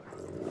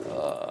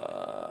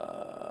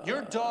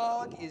Your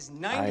dog is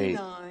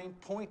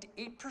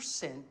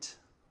 99.8%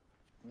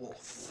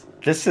 wolf.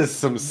 This is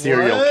some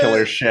serial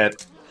killer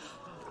shit.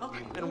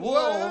 And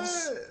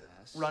wolves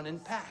run in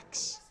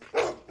packs.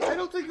 I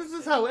don't think this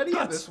is how any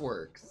of this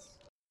works.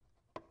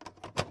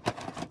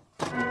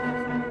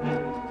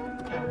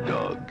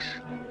 Dogs,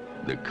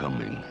 they're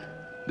coming.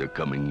 They're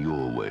coming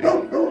your way.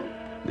 They'll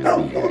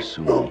be here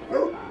soon.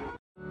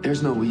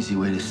 There's no easy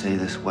way to say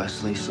this,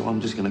 Wesley, so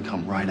I'm just gonna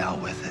come right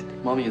out with it.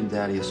 Mommy and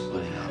Daddy are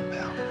splitting up,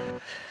 pal.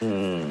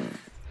 Who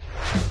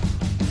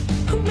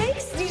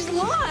makes these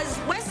laws?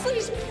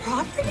 Wesley's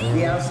property?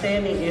 The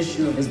outstanding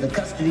issue is the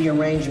custody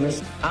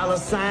arrangements. I'll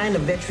assign a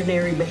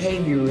veterinary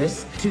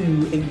behaviorist to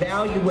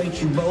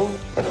evaluate you both.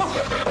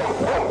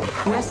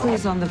 Wesley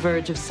is on the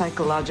verge of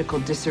psychological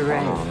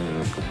disarray.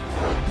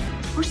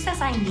 Who says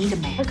I need a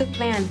man? A good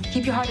plan.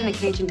 Keep your heart in a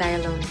cage and die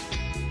alone.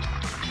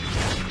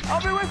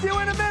 I'll be with you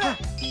in a minute.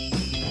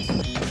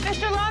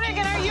 Mr.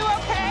 Lonergan, are you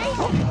okay?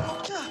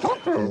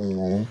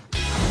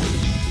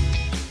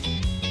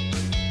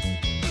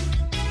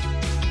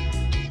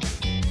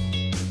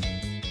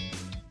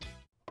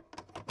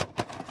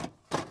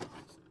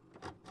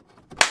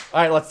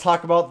 All right, let's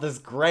talk about this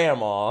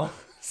grandma.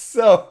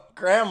 So,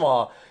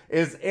 grandma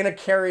is in a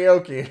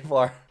karaoke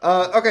bar.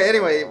 Okay,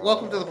 anyway,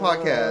 welcome to the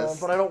podcast.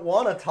 But I don't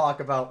want to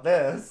talk about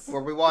this.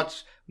 Where we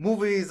watch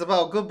movies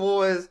about good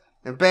boys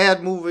and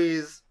bad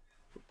movies.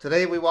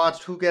 Today we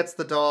watched Who Gets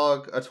the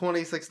Dog, a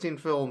 2016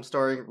 film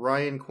starring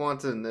Ryan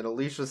Kwanten and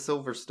Alicia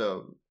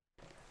Silverstone.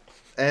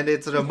 And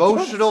it's an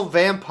emotional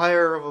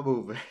vampire of a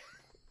movie.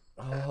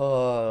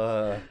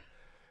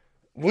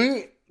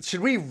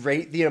 Should we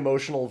rate the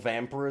emotional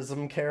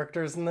vampirism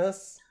characters in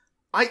this?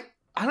 I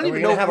don't even know. Are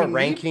we gonna have a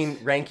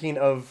ranking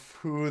of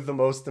who the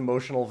most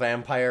emotional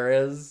vampire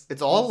is?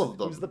 It's all of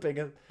them. Who's the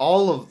biggest?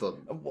 All of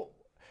them.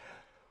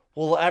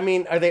 Well, I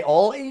mean, are they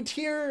all A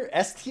tier,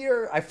 S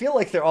tier? I feel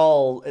like they're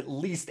all at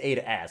least A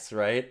to S,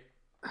 right?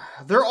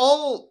 They're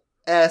all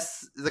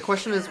S. The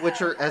question is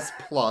which are S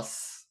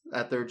plus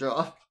at their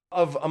job.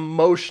 Of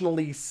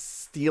emotionally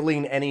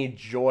stealing any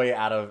joy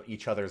out of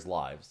each other's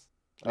lives.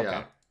 Okay.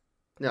 Yeah.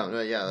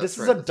 No, yeah. This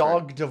is a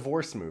dog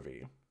divorce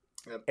movie.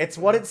 Yep. It's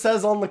what it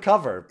says on the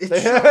cover.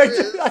 It sure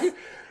is.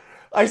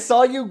 I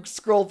saw you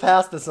scroll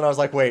past this and I was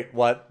like, wait,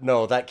 what?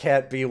 No, that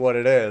can't be what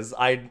it is.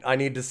 I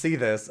need to see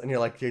this. And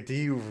you're like, do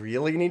you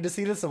really need to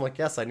see this? I'm like,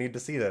 yes, I need to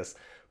see this.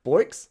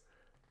 Boix,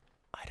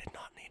 I did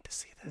not need to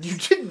see this. You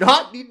did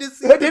not need to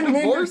see the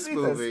divorce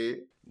movie.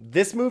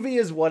 This movie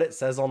is what it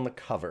says on the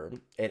cover.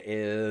 It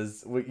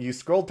is, you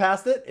scrolled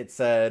past it, it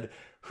said,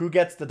 Who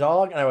Gets the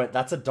Dog? And I went,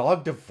 that's a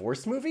dog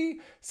divorce movie?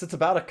 So it's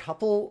about a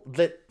couple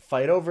that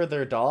fight over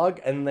their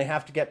dog and they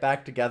have to get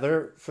back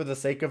together for the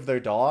sake of their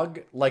dog.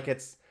 Like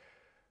it's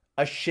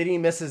a shitty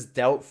Mrs.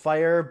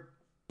 Doubtfire,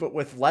 but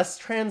with less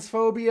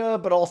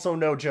transphobia, but also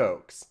no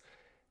jokes.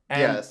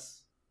 And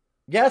yes.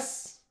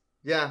 Yes.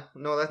 Yeah,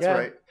 no, that's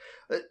right.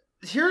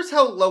 Here's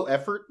how low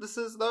effort this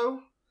is, though.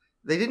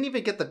 They didn't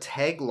even get the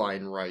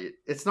tagline right.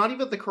 It's not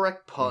even the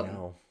correct pun.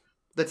 No.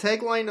 The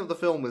tagline of the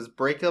film is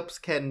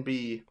breakups can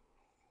be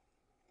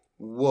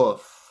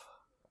woof.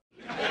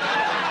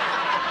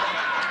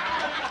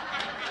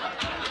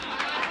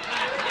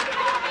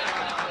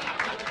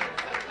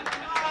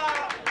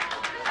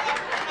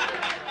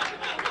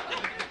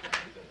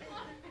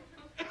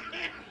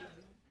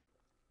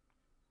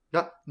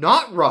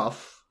 Not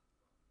rough.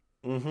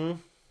 Mm-hmm.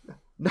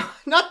 Not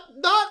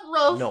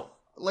rough. No.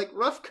 Like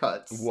rough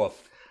cuts.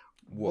 Woof.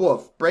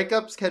 Woof.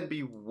 Breakups can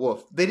be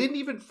woof. They didn't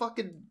even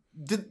fucking...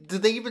 Did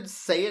they even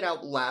say it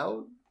out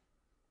loud?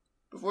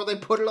 Before they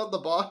put it on the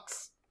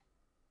box?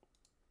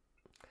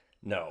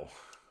 No.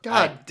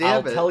 God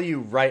damn it.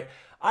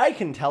 I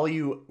can tell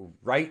you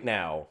right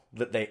now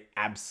that they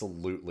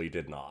absolutely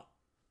did not.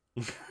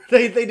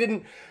 They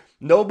didn't...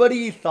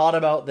 Nobody thought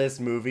about this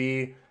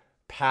movie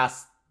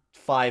past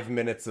 5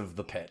 minutes of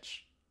the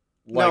pitch.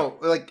 No,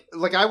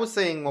 like I was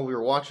saying while we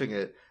were watching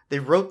it, they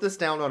wrote this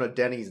down on a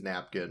Denny's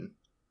napkin,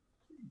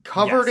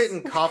 covered it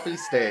in coffee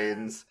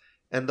stains,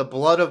 and the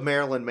blood of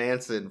Marilyn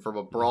Manson from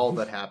a brawl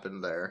that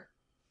happened there.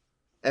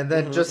 And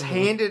then just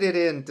handed it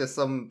in to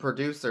some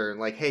producer and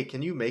like, hey,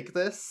 can you make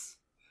this?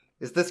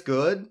 Is this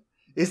good?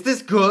 Is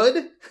this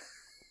good?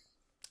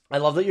 I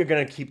love that you're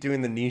going to keep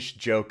doing the niche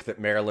joke that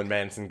Marilyn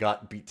Manson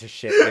got beat to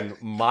shit in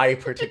my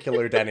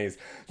particular Denny's.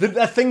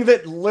 The thing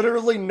that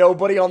literally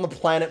nobody on the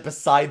planet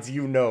besides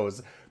you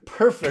knows.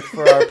 Perfect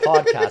for our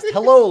podcast.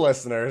 Hello,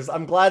 listeners.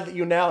 I'm glad that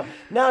you now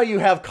you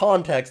have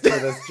context for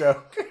this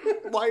joke.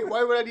 Why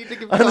would I need to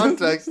give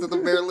context to the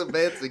Marilyn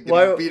Manson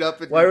getting beat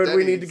up in Why would Denny's?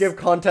 we need to give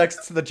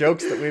context to the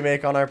jokes that we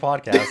make on our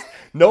podcast?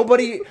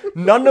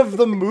 None of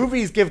the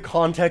movies give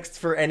context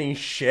for any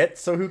shit,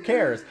 so who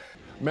cares?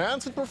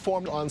 Manson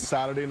performed on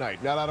Saturday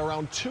night. Now, at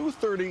around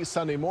 2:30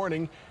 Sunday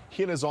morning,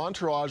 he and his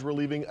entourage were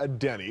leaving a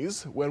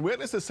Denny's when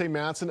witnesses say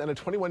Manson and a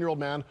 21-year-old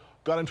man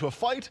got into a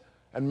fight,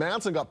 and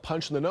Manson got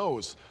punched in the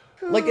nose.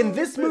 Like in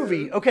this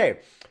movie, okay,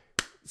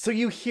 So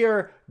you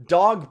hear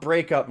dog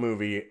breakup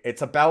movie.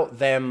 It's about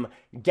them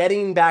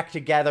getting back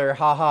together.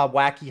 Haha,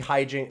 wacky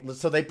hijinks.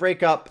 So they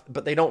break up,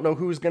 but they don't know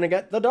who's going to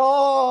get the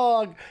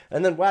dog.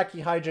 And then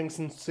wacky hijinks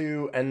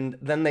ensue. And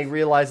then they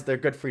realize they're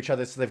good for each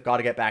other, so they've got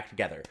to get back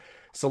together.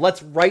 So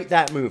let's write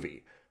that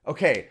movie.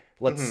 Okay,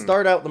 let's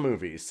start out the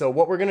movie. So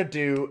what we're going to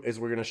do is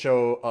we're going to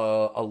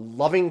show a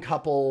loving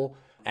couple,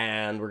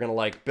 and we're going to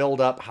like build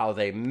up how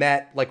they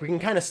met. Like we can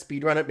kind of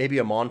speed run it, maybe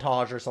a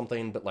montage or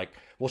something, but like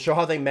we'll show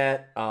how they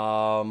met,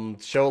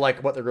 show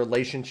like what their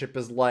relationship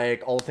is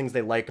like, all the things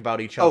they like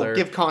about each other.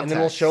 Give context. And then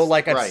we'll show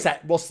like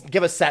we'll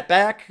give a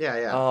setback.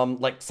 Yeah.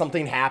 Like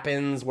something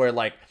happens where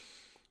like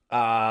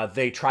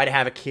they try to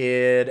have a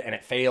kid and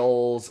it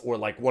fails, or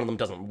like one of them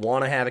doesn't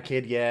want to have a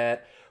kid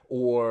yet.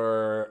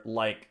 Or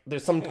like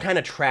there's some kind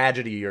of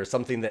tragedy or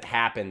something that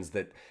happens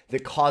that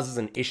causes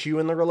an issue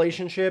in the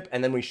relationship,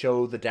 and then we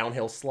show the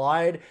downhill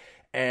slide,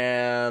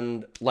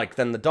 and like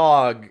then the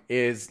dog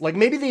is like,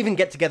 maybe they even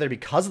get together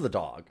because of the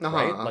dog,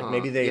 right? Like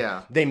maybe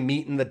they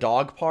meet in the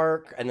dog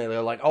park and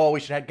they're like, oh,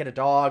 we should get a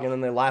dog, and then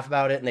they laugh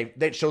about it,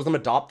 and it shows them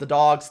adopt the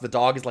dog, so the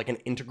dog is like an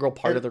integral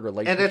part of the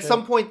relationship. And at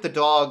some point the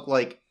dog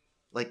like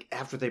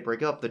after they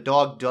break up, the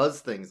dog does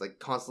things like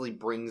constantly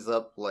brings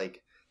up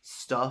like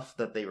stuff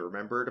that they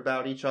remembered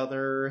about each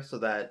other, so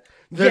that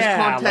there's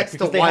context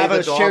to why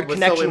the dog was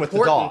so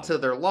important to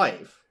their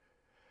life.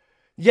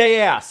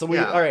 Yeah. So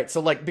all right.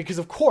 So like, because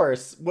of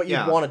course, what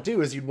you'd want to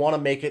do is you'd want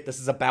to make it. This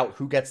is about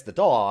who gets the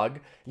dog.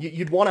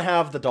 You'd want to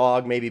have the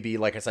dog maybe be,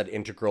 like I said,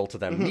 integral to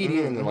them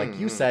meeting, and then like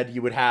you said,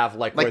 you would have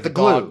like where the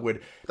dog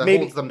would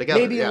holds them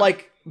together. Maybe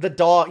like the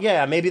dog.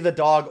 Yeah, maybe the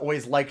dog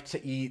always liked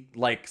to eat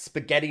like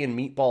spaghetti and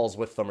meatballs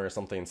with them or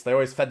something. So they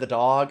always fed the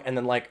dog, and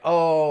then like,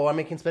 oh, I'm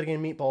making spaghetti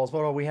and meatballs.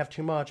 Well, we have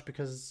too much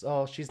because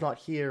she's not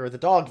here, or the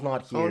dog's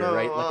not here,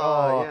 right?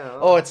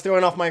 Like it's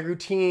throwing off my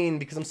routine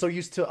because I'm so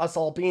used to us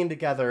all being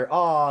together.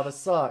 Oh, this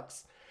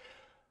sucks.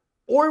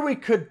 Or we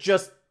could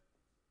just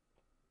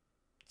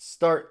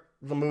start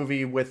the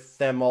movie with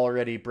them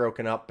already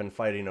broken up and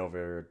fighting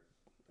over.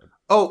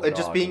 And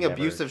just being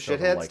abusive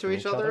shitheads to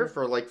each other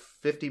for like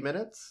 50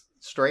 minutes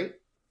straight.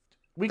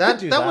 We could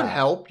do that. That would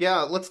help.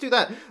 Yeah, let's do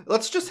that.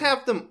 Let's just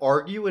have them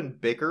argue and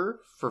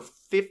bicker for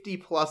 50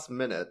 plus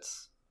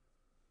minutes.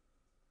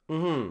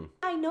 Mm-hmm.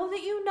 I know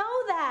that you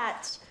know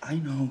that. I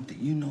know that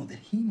you know that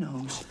he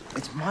knows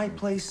it's my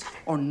place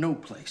or no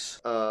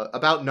place.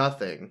 About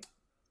nothing.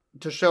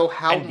 To show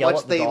how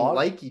much they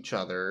like each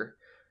other.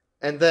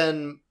 And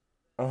then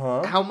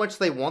how much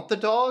they want the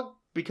dog,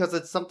 because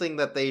it's something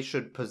that they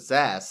should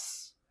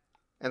possess,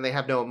 and they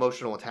have no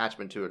emotional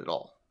attachment to it at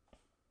all.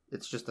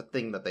 It's just a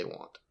thing that they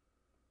want.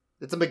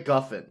 It's a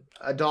MacGuffin.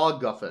 A dog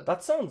guffin.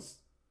 That sounds...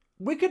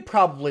 We could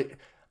probably...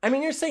 I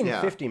mean, you're saying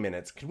 50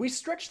 minutes. Could we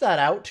stretch that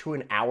out to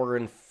an hour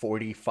and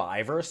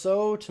 45 or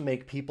so to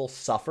make people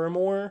suffer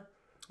more?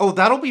 Oh,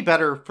 that'll be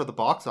better for the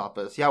box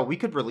office. Yeah, we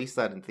could release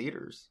that in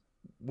theaters.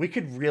 We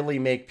could really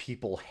make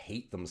people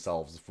hate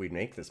themselves if we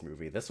make this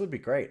movie. This would be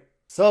great.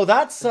 So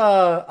that's,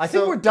 I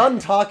think we're done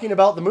talking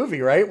about the movie,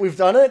 right? We've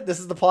done it. This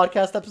is the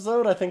podcast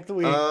episode. I think that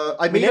we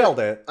nailed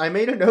it. I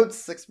made a note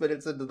 6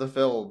 minutes into the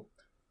film.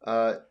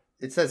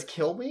 It says,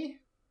 kill me?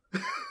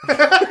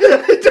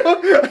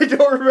 I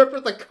don't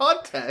remember the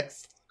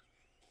context.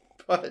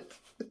 But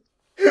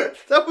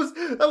that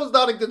was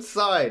not a good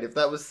sign if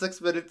that was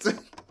 6 minutes in.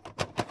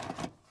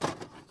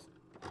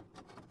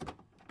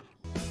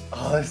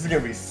 Oh, this is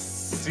going to be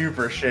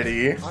super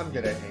shitty. I'm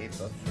gonna hate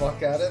the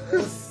fuck out of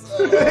this.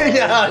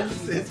 Yeah,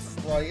 it's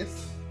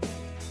Christ.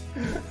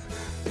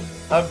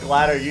 How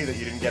glad are you that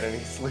you didn't get any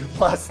sleep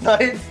last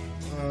night?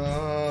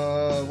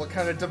 What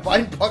kind of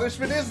divine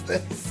punishment is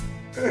this?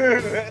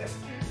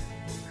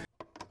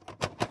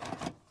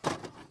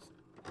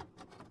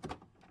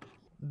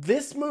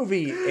 This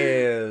movie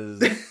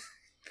is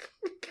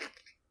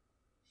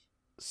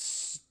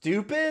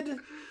stupid,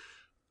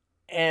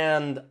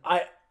 and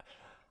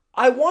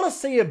I want to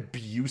say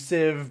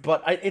abusive,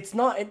 but it's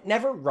not. It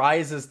never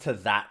rises to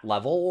that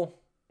level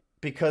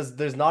because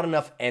there's not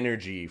enough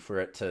energy for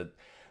it to,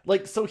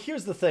 like. So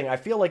here's the thing: I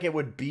feel like it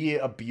would be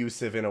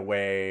abusive in a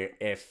way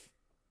if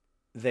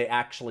they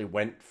actually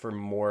went for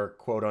more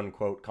quote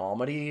unquote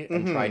comedy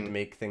and tried to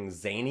make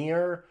things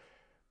zanier.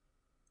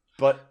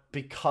 But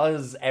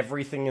because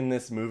everything in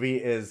this movie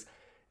is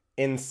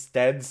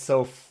instead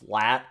so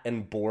flat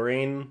and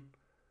boring,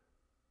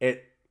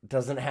 it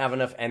doesn't have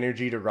enough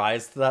energy to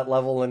rise to that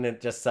level, and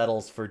it just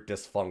settles for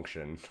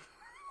dysfunction.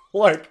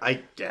 Like,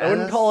 I guess. I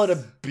wouldn't call it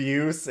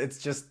abuse, it's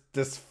just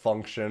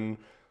dysfunction.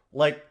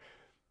 Like,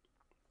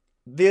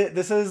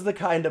 this is the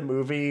kind of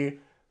movie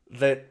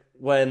that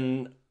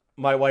when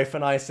my wife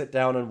and I sit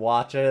down and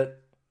watch it,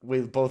 we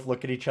both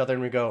look at each other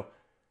and we go,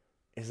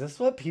 is this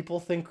what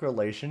people think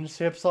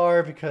relationships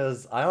are?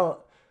 Because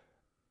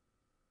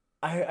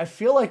I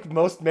feel like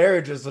most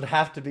marriages would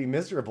have to be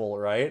miserable,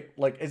 right?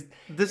 Like, is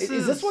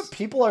this what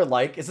people are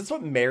like? Is this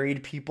what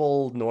married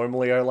people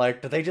normally are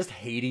like? Do they just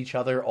hate each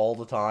other all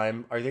the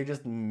time? Are they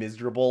just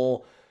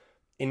miserable,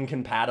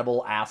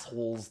 incompatible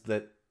assholes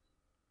that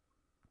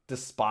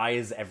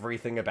despise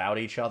everything about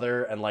each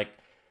other and, like,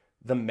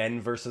 the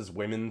men versus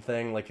women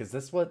thing. Like, is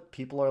this what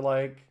people are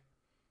like?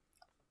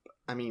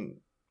 I mean,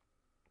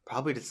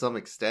 probably to some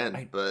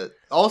extent, but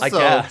also, I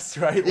guess,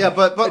 right? Yeah,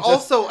 but I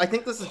also, I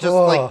think this is just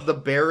like the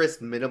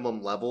barest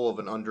minimum level of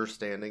an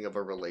understanding of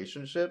a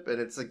relationship, and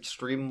it's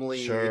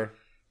extremely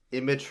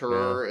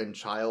immature and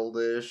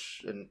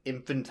childish and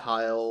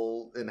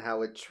infantile in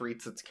how it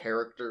treats its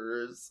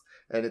characters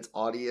and its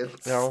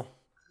audience.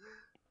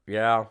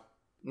 Yeah.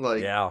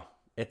 Like, yeah.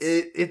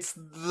 It's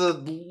the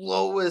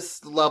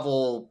lowest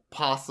level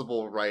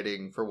possible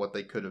writing for what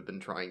they could have been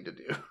trying to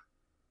do.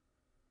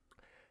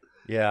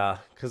 Yeah,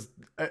 because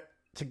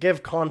to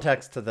give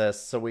context to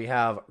this, so we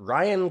have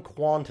Ryan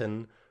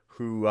Quanten,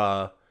 who,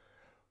 oh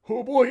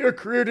boy, your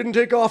career didn't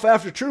take off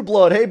after True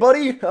Blood, hey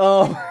buddy?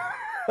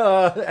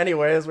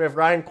 Anyways, we have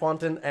Ryan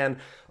Quanten and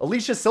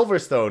Alicia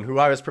Silverstone, who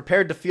I was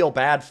prepared to feel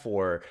bad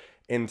for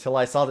until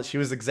I saw that she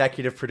was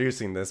executive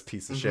producing this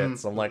piece of shit.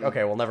 So I'm like,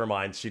 okay, well, never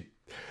mind.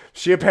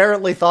 She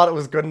apparently thought it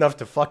was good enough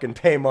to fucking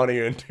pay money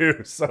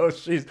into, so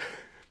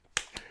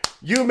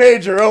you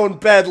made your own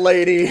bed,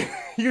 lady.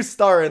 You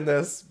star in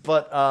this.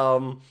 But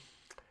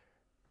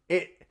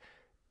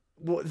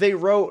they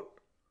wrote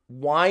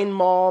Wine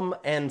Mom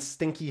and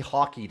Stinky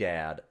Hockey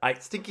Dad.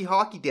 Stinky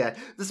Hockey Dad.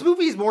 This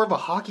movie is more of a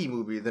hockey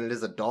movie than it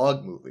is a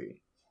dog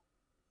movie.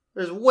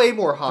 There's way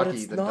more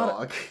hockey than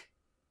dog.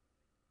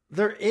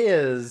 There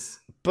is,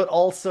 but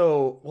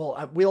also,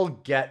 well, we'll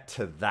get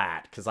to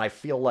that, because I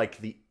feel like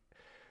the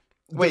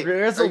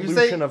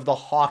resolution of the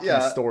hockey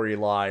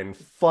storyline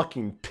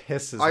fucking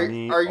pisses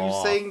me off. Are you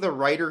saying the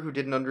writer who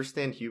didn't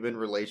understand human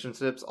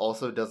relationships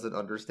also doesn't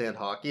understand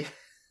hockey?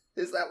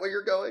 Is that where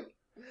you're going?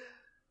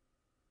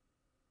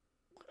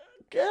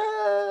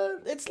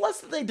 It's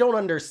less that they don't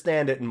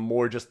understand it and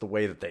more just the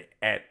way that they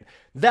end.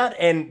 That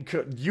end,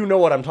 you know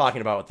what I'm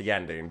talking about with the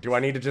ending. Do I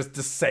need to just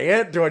say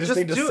it? Do I just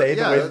need to say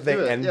the way that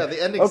they end? Yeah,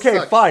 the ending Okay,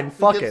 sucks. fine,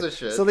 fuck Who gives it. a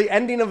shit? So the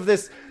ending of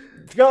this,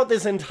 throughout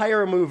this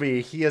entire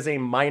movie, he is a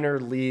minor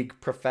league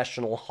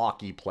professional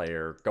hockey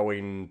player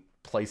going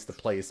place to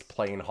place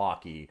playing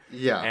hockey.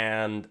 Yeah.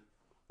 And,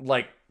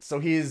 like, so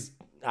he's,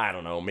 I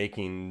don't know,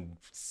 making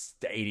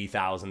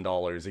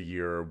 $80,000 a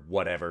year or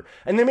whatever.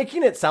 And they're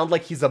making it sound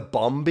like he's a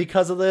bum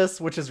because of this,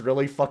 which is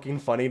really fucking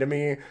funny to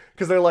me.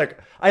 Because they're like,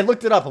 I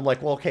looked it up. I'm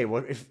like, well, okay,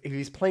 well, if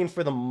he's playing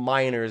for the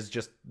minors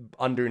just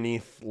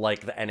underneath,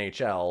 like, the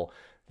NHL,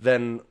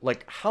 then,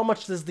 like, how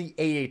much does the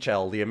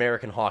AHL, the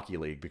American Hockey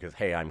League, because,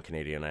 hey, I'm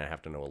Canadian, I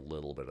have to know a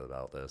little bit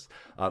about this.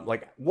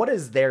 Like, what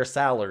is their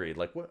salary?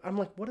 Like, I'm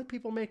like, what do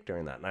people make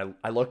during that? And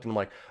I looked and I'm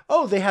like,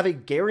 oh, they have a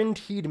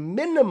guaranteed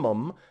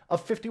minimum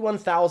of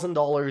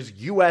 $51,000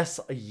 US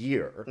a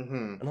year.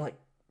 And I'm like,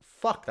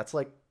 fuck, that's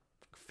like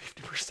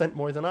 50%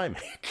 more than I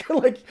make.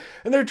 Like,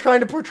 and they're trying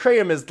to portray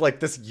him as,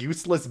 like, this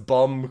useless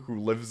bum who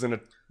lives in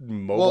a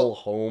mobile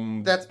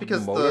home. That's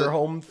because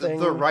motorhome thing.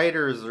 The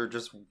writers are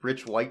just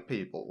rich white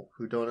people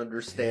who don't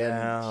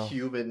understand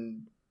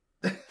human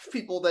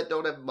people that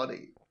don't have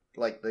money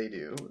like they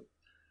do.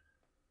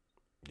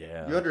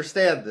 Yeah. You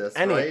understand this,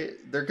 right?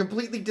 They're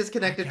completely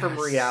disconnected from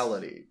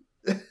reality.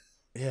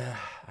 Yeah,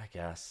 I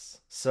guess.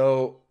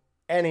 So,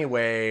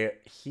 anyway,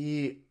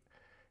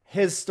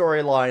 his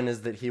storyline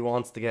is that he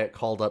wants to get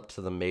called up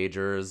to the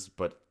majors,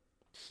 but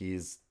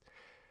he's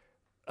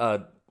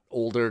a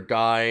older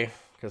guy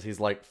because he's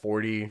like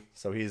 40,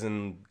 so he's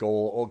in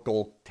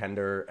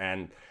goaltender,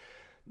 and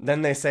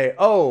then they say,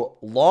 oh,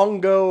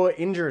 Longo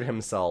injured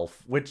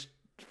himself, which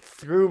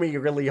threw me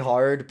really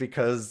hard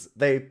because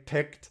they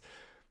picked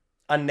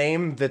a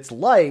name that's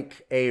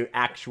like a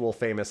actual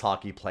famous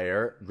hockey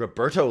player,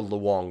 Roberto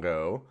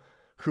Luongo,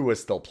 who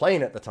was still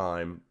playing at the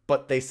time,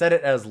 but they said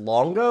it as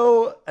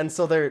Longo, and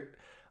so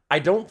I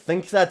don't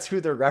think that's who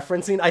they're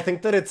referencing. I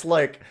think that it's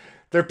like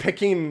they're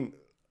picking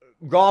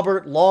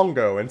Robert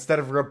Longo instead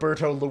of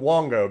Roberto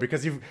Luongo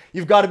because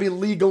you've got to be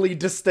legally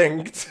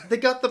distinct. They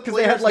got the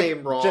player's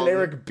name wrong.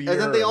 Generic beer,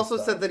 and then they also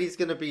said that he's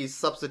going to be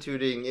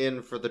substituting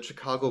in for the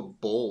Chicago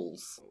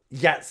Bulls.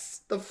 Yes.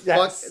 The fuck?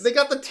 Yes. They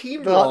got the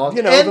team the, wrong.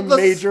 You know, and the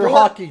major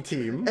hockey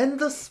team. And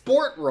the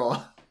sport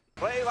wrong.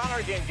 Clay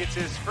Lonergan gets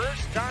his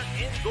first start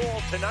in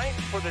goal tonight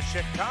for the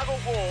Chicago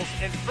Bulls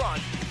in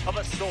front of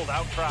a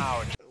sold-out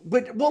crowd.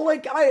 But, well,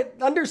 like, I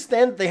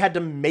understand they had to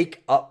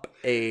make up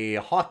a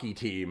hockey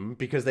team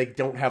because they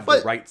don't have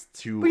the rights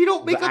to you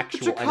don't make the up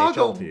actual the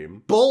Chicago NHL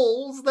team.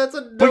 Bulls. That's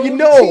a But you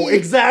know,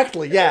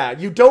 exactly, yeah.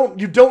 You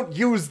don't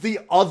use the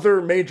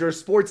other major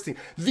sports team,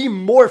 the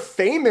more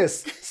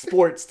famous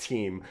sports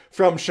team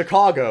from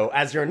Chicago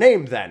as your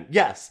name then.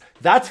 Yes,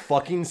 that's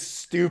fucking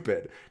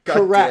stupid. God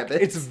Correct. damn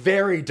it. It's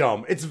very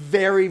dumb. It's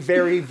very,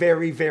 very,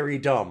 very, very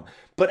dumb.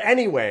 But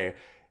anyway,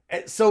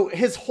 so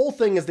his whole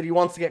thing is that he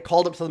wants to get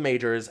called up to the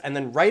majors, and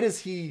then right as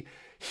he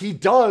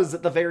does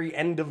at the very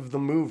end of the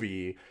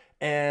movie,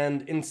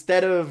 and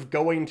instead of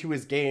going to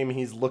his game,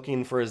 he's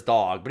looking for his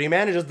dog, but he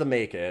manages to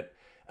make it,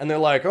 and they're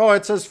like, oh,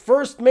 it's his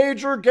first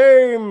major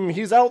game,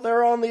 he's out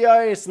there on the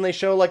ice, and they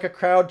show like a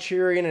crowd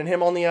cheering and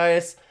him on the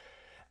ice,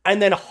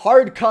 and then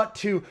hard cut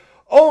to,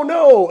 Oh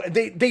no,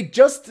 they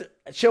just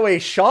show a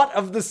shot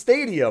of the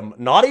stadium,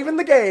 not even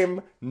the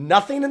game,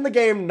 nothing in the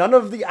game, none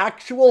of the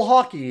actual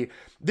hockey.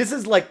 This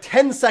is like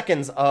 10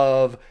 seconds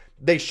of,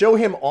 they show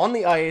him on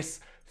the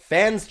ice,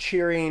 fans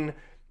cheering,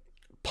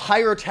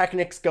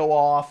 pyrotechnics go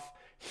off,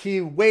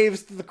 he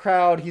waves to the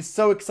crowd, he's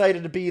so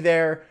excited to be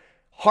there,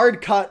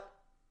 hard cut,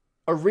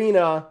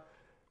 arena,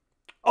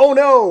 oh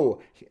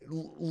no,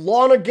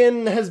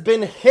 Lonergan has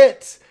been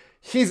hit,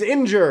 he's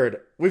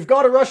injured, we've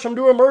got to rush him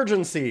to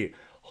emergency,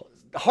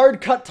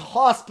 hard cut to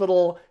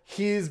hospital,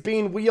 he's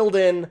being wheeled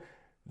in.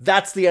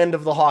 That's the end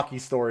of the hockey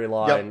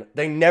storyline. Yep.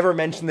 They never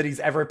mention that he's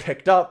ever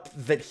picked up,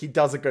 that he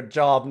does a good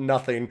job,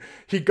 nothing.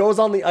 He goes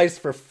on the ice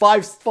for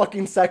 5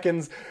 fucking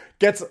seconds,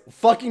 gets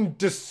fucking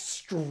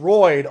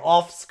destroyed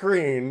off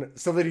screen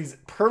so that he's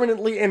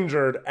permanently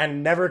injured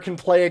and never can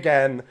play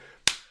again.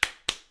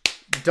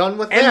 Done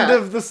with End that.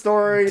 End of the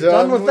story.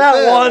 Done with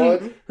that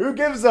one. Who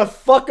gives a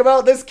fuck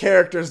about this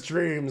character's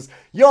dreams?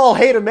 Y'all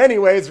hate him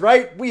anyways,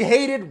 right? We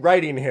hated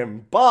writing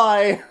him.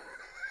 Bye.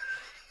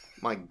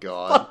 My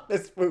God. Fuck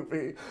this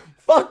movie.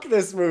 Fuck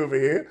this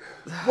movie.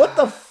 What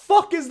the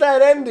fuck is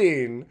that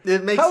ending?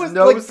 It makes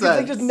no sense.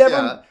 They just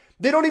never...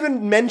 They don't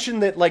even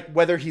mention that, like,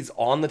 whether he's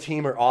on the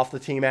team or off the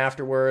team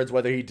afterwards,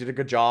 whether he did a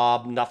good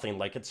job, nothing.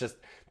 Like, it's just...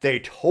 They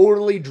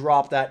totally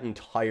dropped that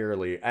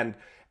entirely. And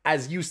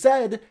as you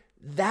said,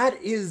 that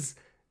is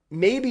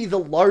maybe the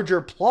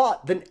larger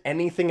plot than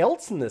anything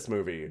else in this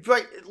movie.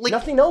 Right, like,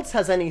 nothing else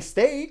has any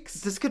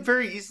stakes. This could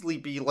very easily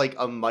be like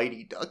a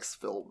Mighty Ducks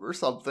film or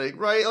something,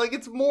 right? Like,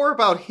 it's more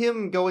about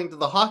him going to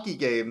the hockey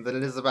game than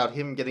it is about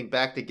him getting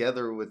back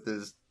together with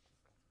his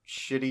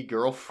shitty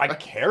girlfriend. I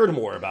cared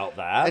more about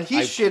that. And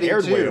he's shitty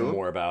cared too. Way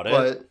more about it.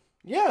 But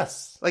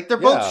yes. Like, they're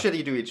both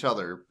shitty to each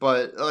other,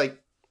 but like,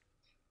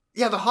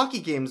 yeah, the hockey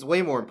game's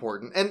way more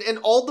important. And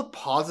all the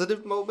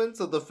positive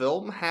moments of the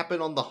film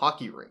happen on the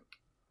hockey rink.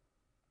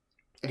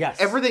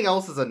 Yes. Everything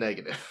else is a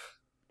negative.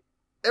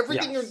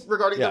 Everything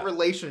regarding the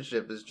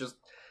relationship is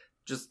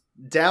just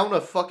down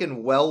a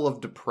fucking well of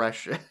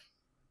depression.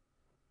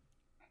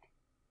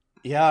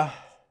 Yeah.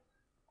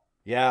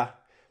 Yeah.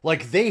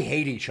 Like, they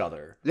hate each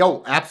other.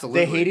 Yo,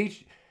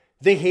 absolutely.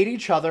 They hate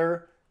each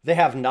other. They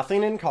have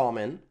nothing in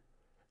common.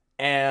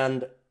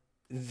 And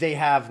they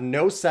have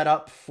no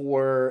setup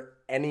for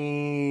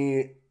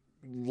any,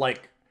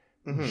 like,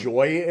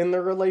 joy in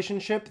their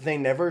relationship. They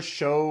never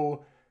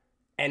show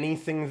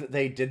anything that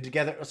they did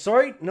together.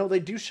 Sorry, no,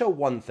 they do show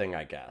one thing,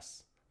 I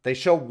guess. They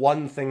show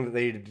one thing that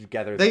they did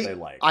together that they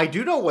like. I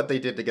do know what they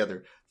did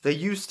together. They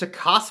used to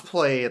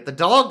cosplay at the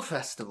dog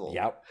festival.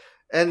 Yep.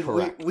 And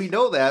we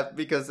know that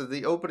because of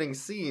the opening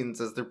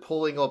scenes as they're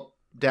pulling up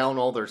down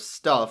all their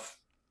stuff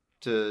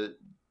to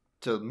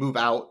move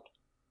out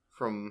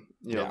from,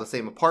 the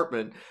same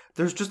apartment.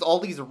 There's just all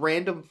these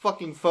random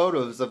fucking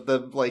photos of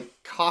them,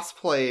 like,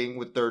 cosplaying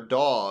with their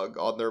dog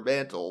on their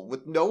mantle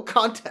with no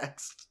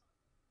context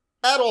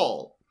at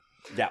all.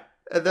 Yeah.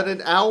 And then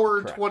an hour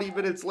and 20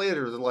 minutes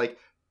later, they're like,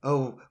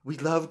 oh, we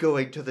love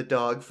going to the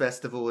dog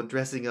festival and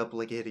dressing up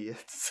like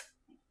idiots.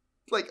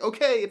 Like,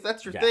 okay, if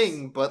that's your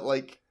thing, but,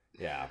 like...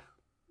 Yeah.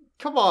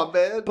 Come on,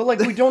 man. But, like,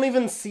 we don't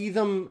even see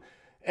them...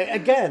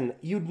 Again,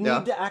 you'd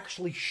need to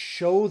actually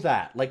show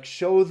that. Like,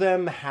 show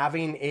them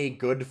having a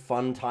good,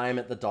 fun time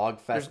at the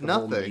dog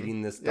festival,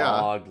 meeting this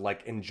dog,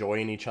 like,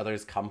 enjoying each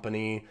other's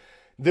company.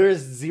 There's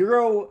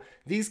zero...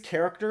 These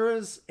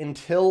characters,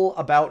 until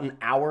about an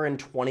hour and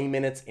 20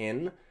 minutes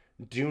in,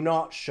 do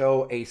not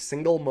show a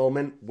single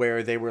moment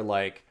where they were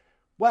like,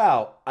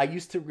 wow, I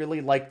used to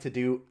really like to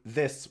do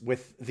this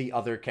with the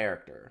other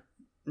character.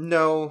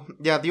 No,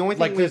 yeah, the only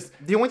thing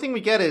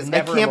we get is,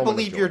 I can't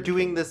believe you're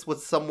doing this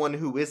with someone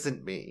who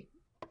isn't me.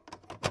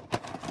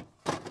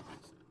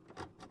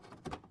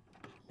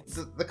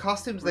 The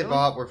costumes they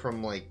bought were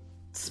from, like,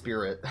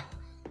 Spirit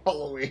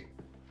Halloween.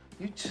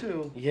 You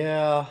too.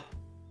 Yeah.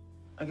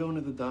 Are going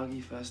to the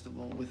doggy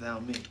festival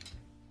without me.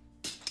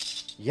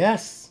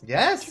 Yes.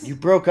 Yes. You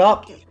broke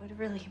up. It would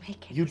really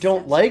make you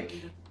don't like.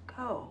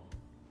 Go.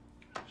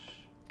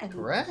 And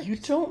correct. You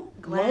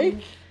don't Glenn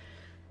like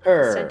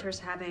her. Center's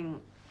having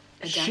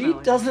a demo She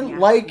and doesn't he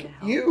asked like me to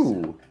help,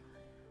 you.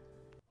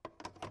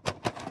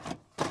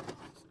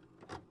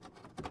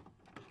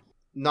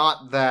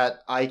 Not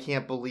that I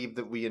can't believe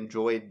that we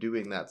enjoyed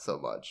doing that so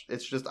much.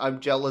 It's just I'm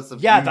jealous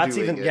of you that's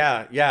doing even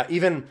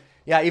it.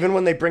 even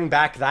when they bring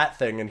back that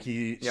thing and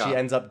she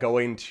ends up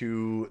going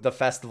to the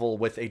festival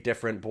with a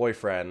different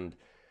boyfriend,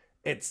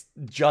 it's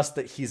just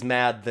that he's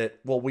mad that,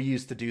 well, we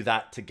used to do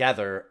that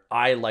together.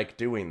 I like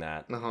doing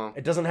that.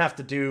 It doesn't have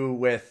to do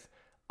with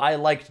I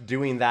liked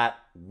doing that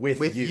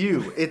with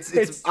you. It's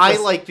just, I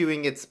like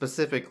doing it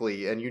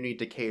specifically and you need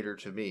to cater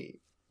to me.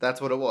 That's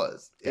what it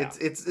was. Yeah.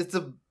 It's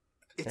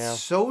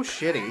so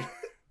shitty.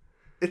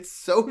 It's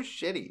so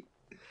shitty.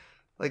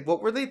 Like,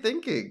 what were they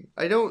thinking?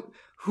 I don't...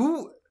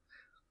 Who...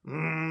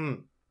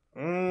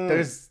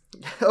 There's...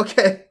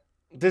 Okay.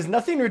 There's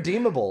nothing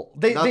redeemable.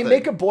 They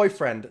make a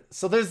boyfriend.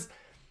 So there's...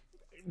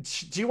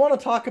 Do you want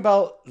to talk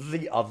about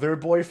the other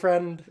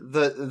boyfriend?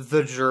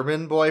 The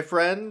German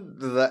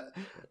boyfriend?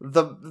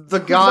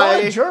 the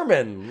guy not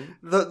German.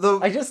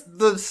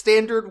 The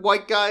standard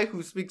white guy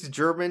who speaks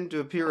German to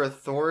appear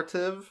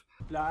authoritative.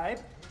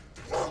 Bleib.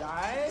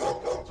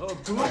 Oh,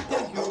 gute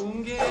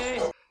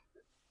Junge.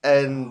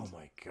 And oh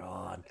my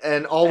god.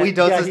 And all he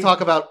does is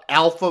talk about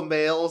alpha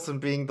males and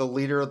being the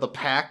leader of the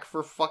pack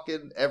for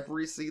fucking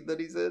every scene that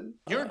he's in.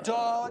 Your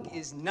dog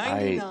is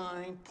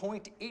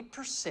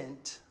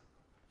 99.8%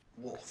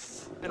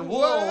 wolf. And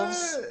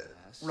wolves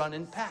run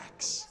in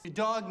packs. Your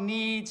dog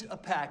needs a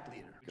pack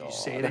leader. Did you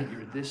say that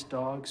you're this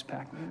dog's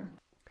pack leader?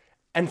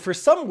 And for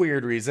some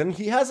weird reason,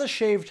 he has a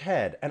shaved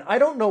head. And I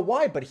don't know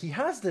why, but he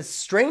has this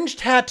strange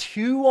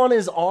tattoo on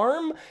his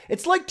arm.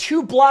 It's like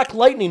 2 black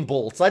lightning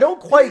bolts. I don't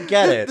quite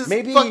get it. This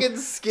Maybe fucking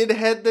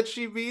skinhead that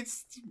she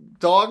meets,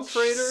 dog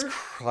trainer. Jesus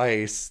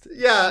Christ.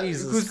 Yeah,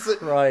 Jesus who's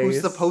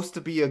Christ. supposed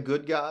to be a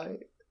good guy.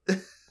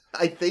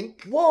 I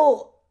think.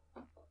 Well,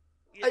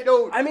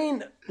 I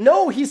mean,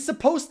 no, he's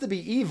supposed to be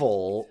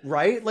evil,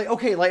 right? Like,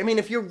 okay, like, I mean,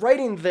 if you're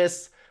writing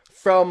this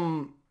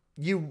from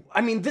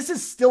this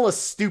is still a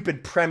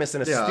stupid premise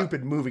and a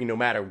stupid movie no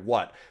matter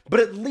what. But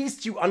at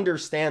least you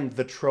understand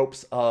the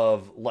tropes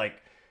of, like,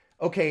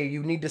 okay,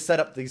 you need to set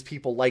up these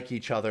people like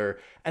each other,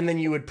 and then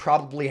you would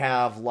probably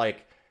have,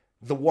 like,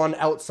 the one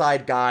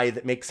outside guy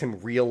that makes him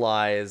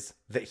realize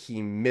that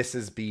he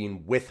misses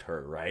being with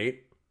her, right?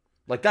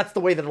 Like, that's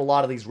the way that a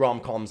lot of these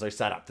rom-coms are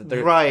set up.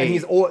 Right. And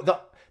he's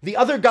the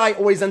other guy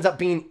always ends up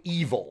being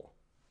evil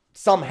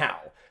somehow.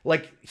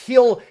 Like,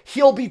 he'll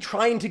be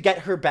trying to get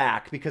her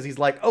back because he's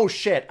like, oh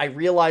shit, I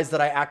realized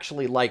that I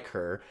actually like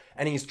her.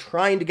 And he's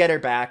trying to get her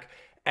back.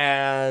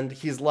 And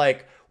he's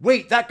like,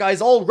 wait, that guy's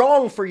all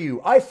wrong for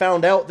you. I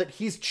found out that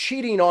he's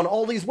cheating on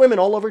all these women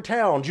all over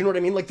town. Do you know what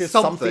I mean? Like, there's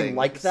something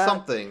like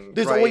that.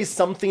 There's always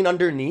something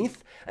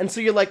underneath. And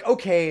so you're like,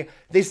 okay,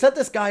 they set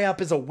this guy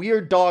up as a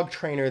weird dog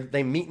trainer that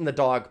they meet in the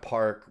dog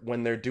park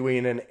when they're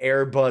doing an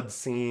Air Bud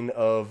scene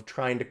of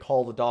trying to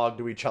call the dog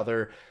to each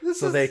other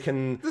they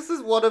can This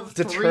is one of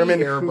determine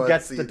 3 Air who Bud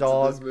gets scenes the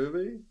dog. in this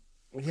movie.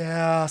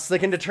 Yeah, so they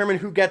can determine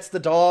who gets the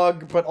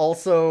dog, but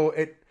also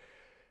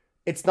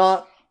it's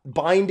not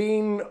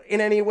binding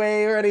in any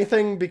way or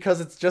anything because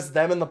it's just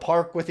them in the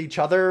park with each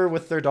other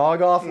with their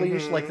dog off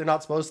leash like they're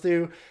not supposed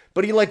to.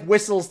 But he like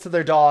whistles to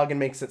their dog and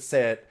makes it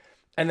sit.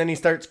 And then he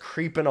starts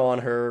creeping on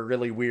her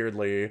really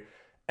weirdly.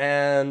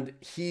 And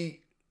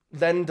he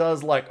then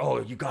does like,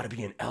 oh, you gotta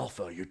be an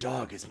alpha. Your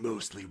dog is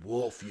mostly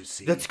wolf, you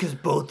see. That's because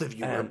both of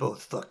you are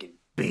both fucking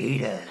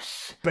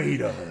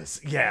betas.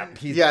 Yeah,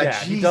 he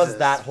Jesus, does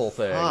that whole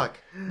thing. Fuck.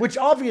 Which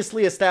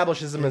obviously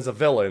establishes him as a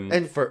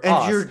villain for us.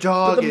 And your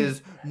dog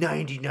is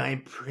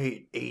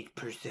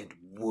 99.8%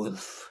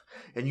 wolf.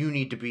 And you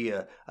need to be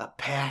a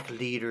pack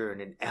leader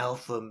and an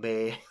alpha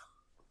male.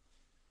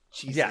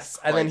 Jesus yes,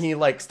 Christ. and then he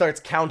like starts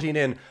counting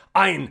in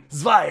 1, 2,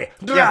 3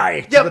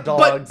 to the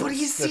dogs. But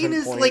he's seen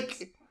as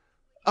like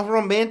a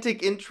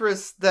romantic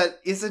interest that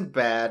isn't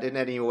bad in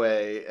any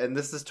way, and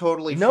this is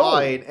totally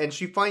fine. And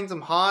she finds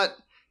him hot,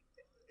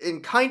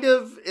 and kind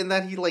of in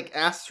that he like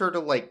asks her to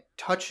like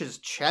touch his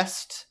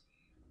chest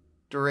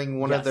during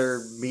one of their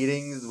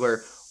meetings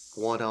where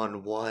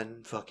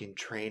one-on-one fucking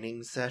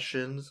training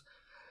sessions.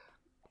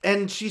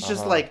 And she's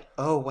just like,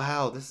 oh,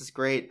 wow, this is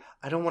great.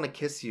 I don't want to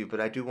kiss you, but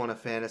I do want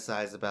to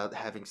fantasize about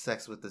having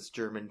sex with this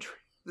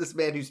this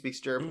man who speaks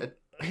German.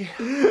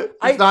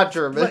 He's not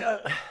German.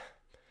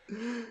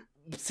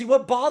 See,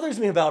 what bothers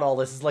me about all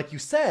this is, like you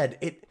said,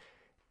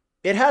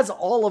 it has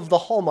all of the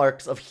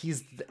hallmarks of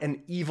he's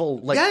an evil,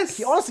 like,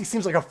 he honestly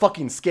seems like a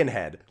fucking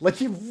skinhead. Like,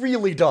 he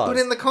really does. But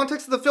in the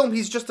context of the film,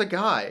 he's just a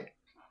guy.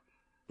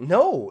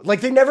 No,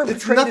 like, they never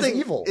portrayed him as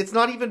evil. It's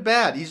not even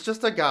bad. He's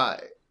just a guy.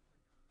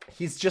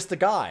 He's just a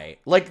guy.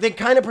 Like, they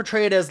kind of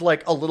portray it as,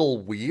 like, a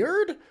little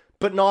weird,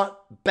 but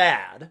not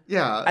bad.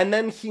 Yeah. And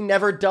then he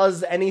never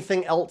does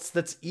anything else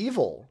that's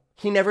evil.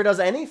 He never does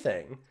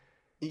anything.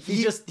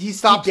 He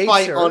stops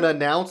by her.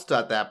 unannounced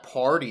at that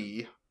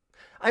party.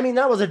 I mean,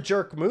 that was a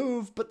jerk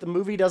move, but the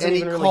movie doesn't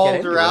even really get And he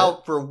into called her out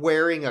it. for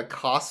wearing a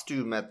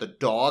costume at the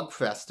dog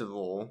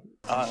festival.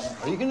 Are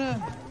you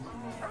gonna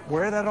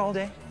wear that all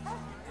day?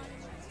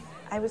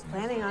 I was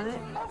planning on it.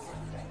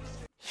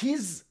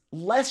 He's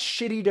less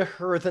shitty to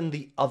her than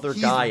the other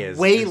guy is.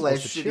 Way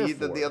less shitty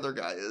than the other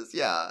guy is.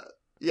 Yeah.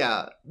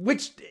 Yeah.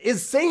 Which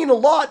is saying a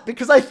lot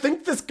because I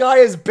think this guy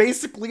is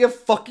basically a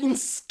fucking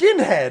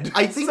skinhead.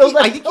 I think he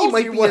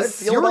might be a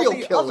serial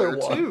killer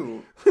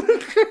too.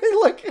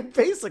 Like,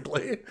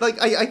 basically. Like,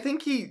 I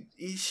think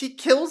she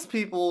kills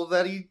people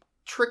that he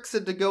tricks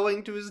into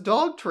going to his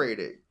dog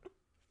training.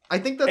 I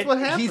think that's what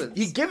happens.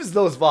 He gives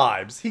those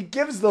vibes. He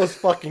gives those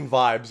fucking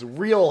vibes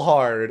real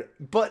hard.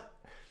 But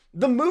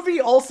the movie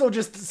also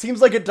just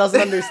seems like it doesn't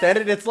understand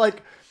it. It's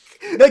like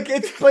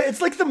it's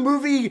like the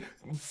movie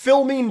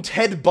filming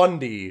Ted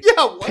Bundy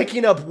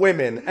picking up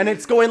women, and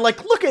it's going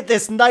like, look at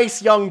this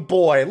nice young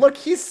boy. Look,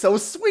 he's so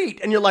sweet.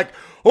 And you're like,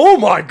 oh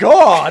my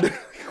god.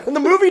 And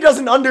the movie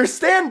doesn't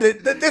understand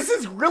it, that this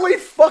is really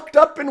fucked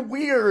up and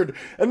weird.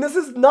 And this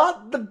is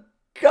not the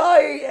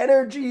guy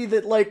energy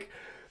that, like,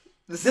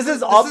 This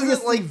is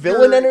obviously like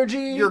villain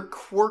energy. Your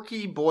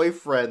quirky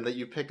boyfriend that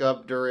you pick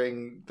up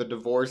during the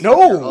divorce of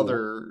No! your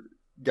other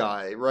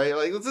guy, right?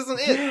 Like, this isn't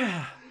it.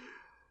 Yeah.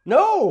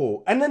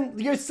 No. And then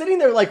you're sitting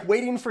there like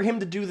waiting for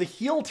him to do the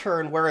heel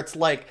turn where it's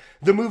like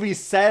the movie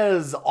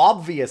says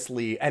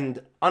obviously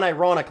and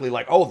unironically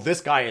like, oh,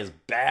 this guy is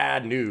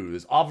bad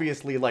news.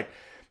 Obviously like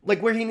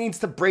where he needs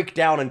to break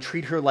down and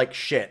treat her like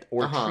shit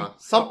or treat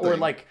something or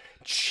like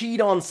cheat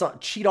on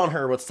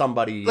her with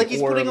somebody. Like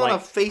he's putting on a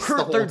face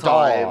the whole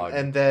time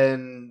and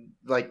then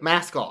like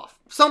mask off.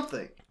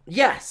 Something.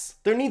 Yes,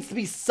 there needs to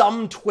be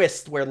some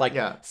twist where, like,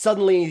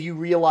 suddenly you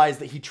realize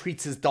that he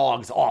treats his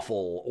dogs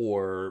awful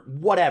or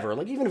whatever.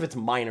 Like, even if it's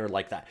minor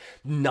like that,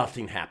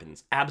 nothing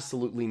happens.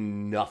 Absolutely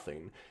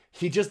nothing.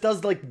 He just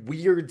does, like,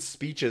 weird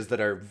speeches that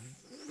are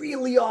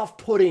really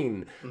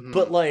off-putting. Mm-hmm.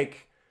 But,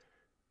 like,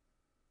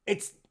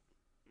 it's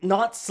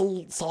not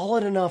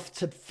solid enough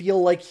to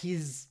feel like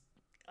he's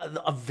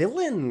a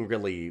villain,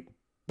 really.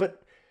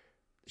 But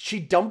she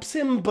dumps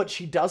him, but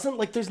she doesn't.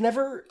 Like, there's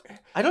never...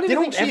 I don't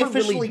even think she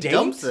officially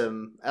dumps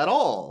him at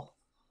all.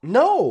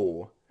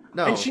 No.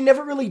 And she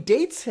never really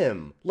dates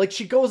him. Like,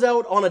 she goes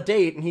out on a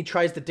date, and he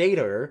tries to date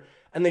her,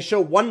 and they show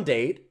one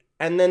date,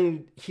 and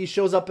then he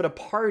shows up at a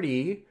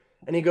party,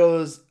 and he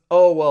goes,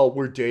 oh, well,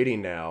 we're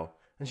dating now.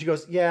 And she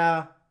goes,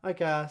 yeah, I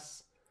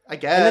guess.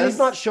 And then he's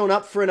not shown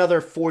up for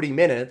another 40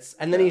 minutes,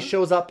 and then he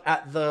shows up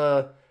at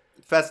the...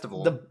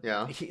 festival.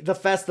 The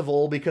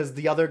festival because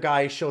the other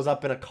guy shows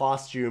up in a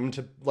costume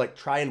to like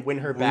try and win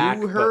her back.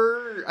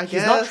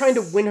 He's not trying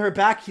to win her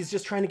back. He's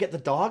just trying to get the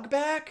dog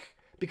back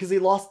because he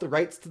lost the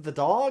rights to the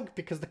dog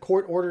because the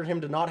court ordered him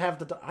to not have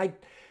the dog.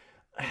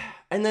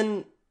 And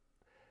then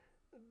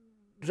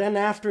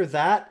after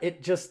that,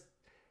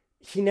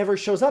 he never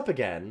shows up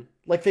again.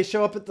 Like they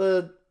show up at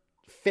the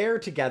fair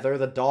together,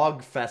 the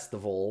dog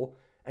festival,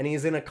 and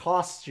he's in a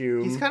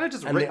costume. He's kind of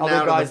just and written the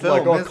other out guy's of the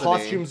film, like, oh,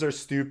 costumes are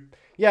stupid.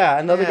 Yeah,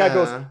 and the other guy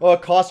goes, oh,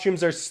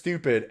 costumes are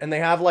stupid. And they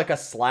have like a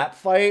slap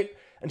fight.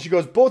 And she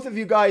goes, both of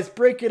you guys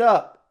break it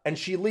up. And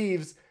she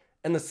leaves.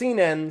 And the scene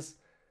ends.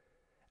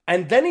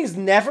 And then he's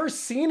never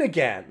seen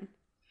again.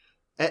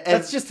 And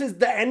that's just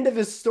the end of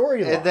his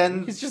storyline. And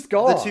then he's just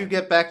gone. The two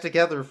get back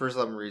together for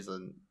some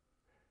reason.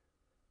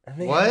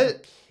 And they have a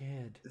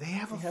kid. They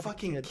have a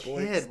fucking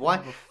kid.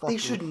 Why? They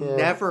should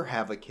never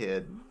have a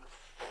kid.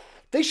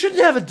 They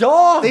shouldn't have a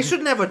dog. They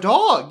shouldn't have a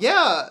dog.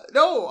 Yeah.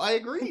 No, I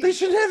agree. They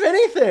shouldn't have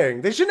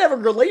anything. They shouldn't have a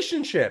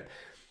relationship.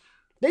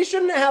 They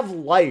shouldn't have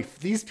life.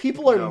 These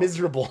people are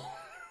miserable.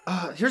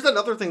 Here's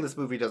another thing this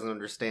movie doesn't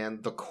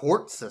understand. The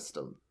court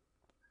system.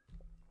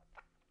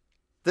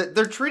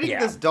 They're treating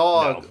this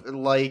dog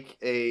like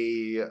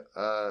a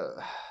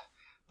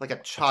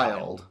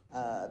child.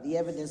 The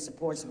evidence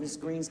supports Miss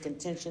Green's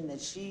contention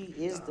that she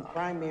is the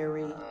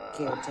primary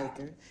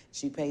caretaker.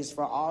 She pays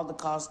for all the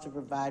costs to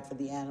provide for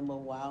the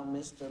animal while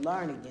Mr.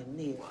 Larnigan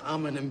here.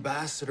 I'm an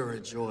ambassador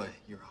of joy,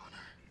 Your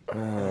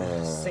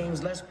Honor.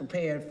 Seems less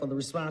prepared for the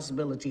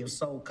responsibility of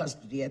sole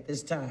custody at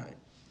this time.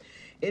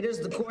 It is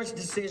the court's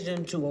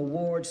decision to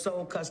award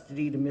sole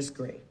custody to Miss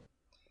Green.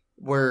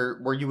 Where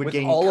you would with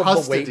gain all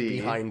custody. Of the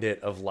weight behind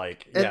it of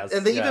like,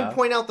 and they even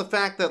point out the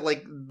fact that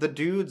like the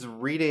dude's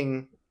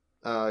reading...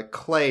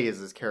 Clay is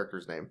his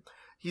character's name.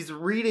 He's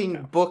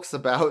reading books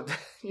about,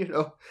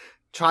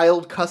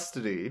 child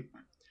custody.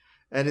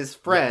 And his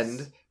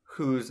friend,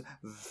 who's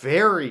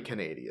very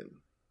Canadian,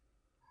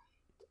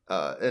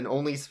 and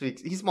only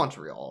speaks... He's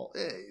Montreal.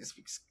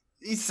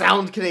 He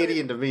sounds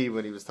Canadian to me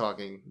when he was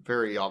talking,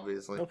 very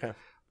obviously. Okay.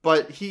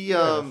 But he's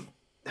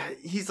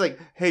like,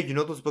 hey,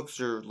 those books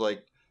are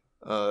like,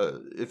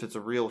 if it's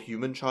a real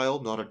human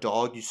child, not a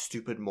dog, you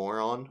stupid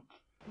moron.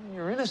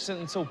 You're innocent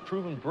until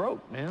proven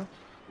broke, man.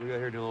 We got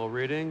here doing a little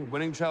reading.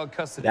 Winning child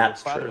custody.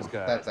 That's Father's true.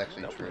 Guide. That's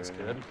actually That true. one's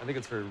good. I think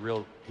it's for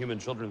real human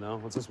children, though.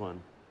 What's this one?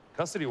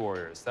 Custody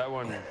Warriors. That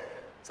one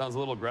sounds a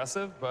little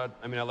aggressive, but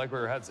I mean, I like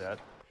where her head's at.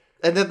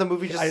 And then the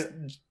movie just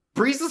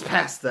breezes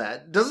past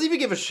that. Doesn't even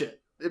give a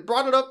shit. It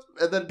brought it up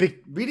and then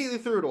immediately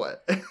threw it away.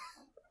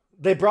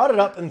 They brought it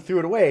up and threw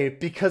it away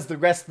because the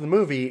rest of the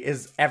movie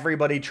is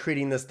everybody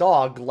treating this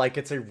dog like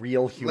it's a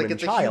real human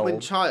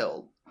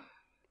child.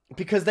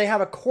 Because they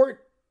have a court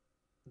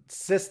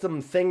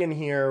system thing in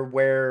here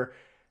where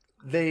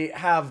they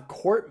have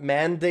court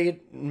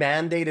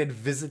mandated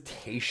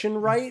visitation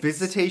rights,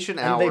 visitation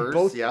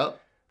hours.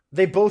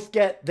 They both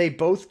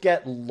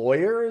get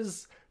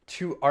lawyers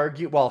to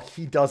argue. Well,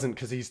 he doesn't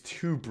because he's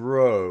too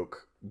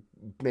broke,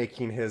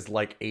 making his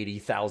like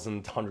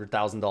 $80,000,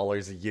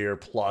 $100,000 a year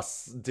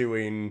plus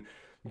doing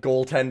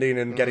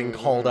goaltending and getting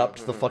called up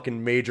to the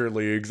fucking major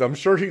leagues. I'm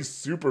sure he's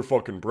super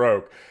fucking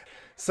broke.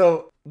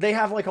 So they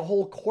have like a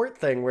whole court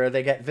thing where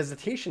they get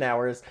visitation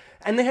hours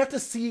and they have to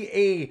see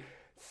a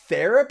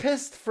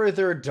therapist for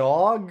their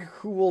dog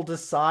who will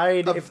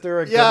decide if they're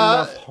a good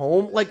enough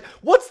home. Like,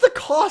 what's the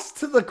cost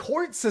to the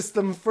court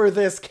system for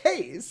this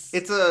case?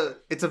 It's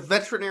a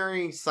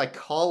veterinary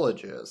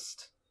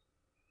psychologist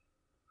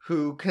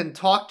who can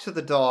talk to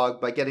the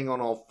dog by getting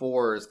on all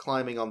fours,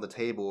 climbing on the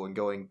table and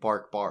going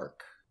bark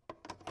bark.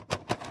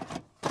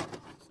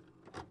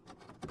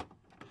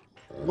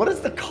 What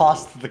is the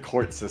cost to the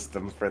court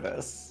system for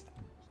this?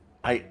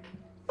 It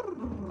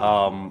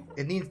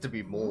needs to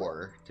be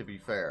more, to be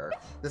fair.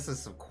 This is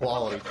some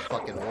quality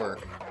fucking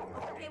work.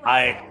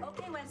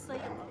 Okay, Wesley.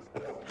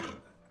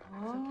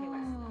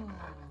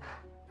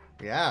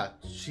 Yeah,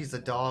 she's a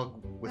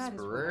dog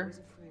whisperer.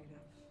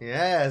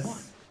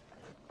 Yes.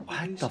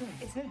 What the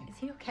Is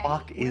he okay?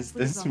 fuck is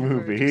Wesley's this on the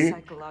verge of movie?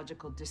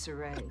 Psychological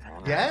disarray.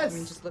 Yes. I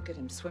mean, just look at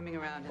him swimming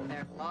around in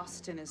there,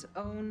 lost in his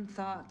own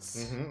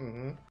thoughts.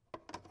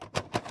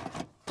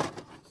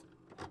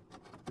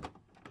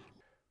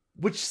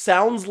 Which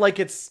sounds like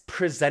it's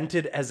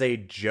presented as a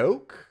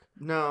joke.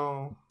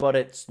 No. But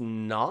it's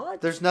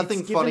not. There's nothing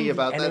It's funny given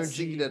the about that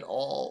energy- scene at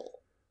all.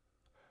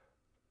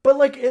 But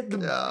like,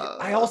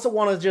 I also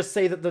want to just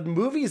say that the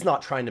movie's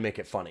not trying to make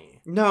it funny.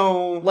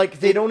 No, like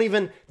they don't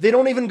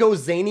even go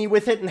zany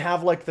with it and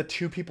have like the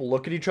two people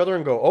look at each other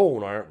and go, "Oh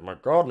my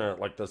god,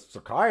 like the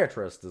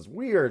psychiatrist is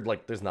weird."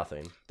 Like there's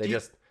nothing. Do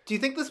you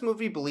think this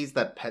movie believes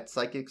that pet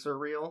psychics are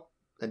real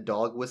and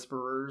dog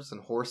whisperers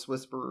and horse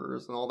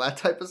whisperers and all that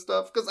type of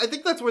stuff? Because I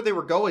think that's where they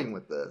were going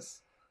with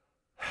this.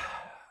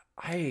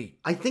 I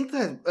think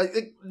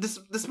that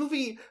this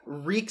movie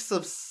reeks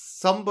of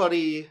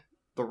somebody.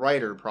 The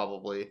writer,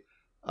 probably,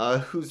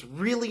 who's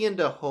really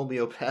into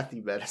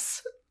homeopathy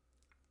medicine.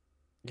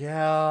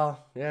 Yeah.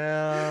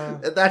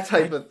 That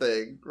type of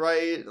thing,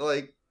 right?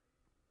 Like,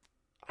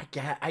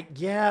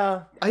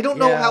 yeah. I don't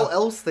know how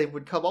else they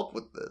would come up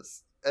with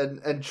this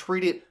and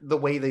treat it the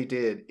way they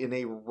did in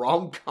a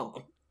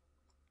rom-com.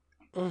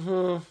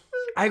 Mm-hmm.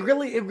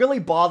 It really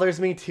bothers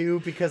me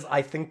too, because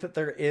I think that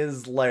there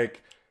is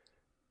like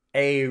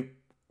a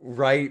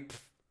ripe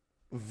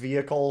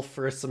vehicle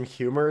for some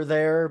humor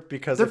there,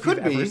 because if you've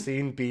ever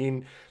seen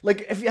Bean,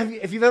 like if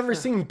you've ever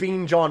seen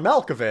Bean John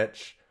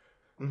Malkovich,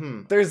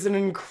 there's an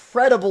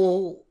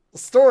incredible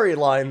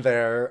storyline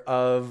there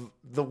of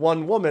the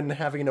one woman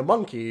having a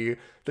monkey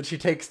that she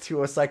takes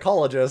to a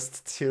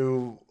psychologist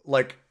to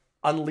like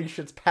unleash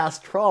its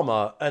past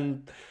trauma,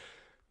 and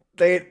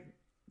they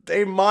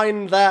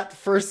mine that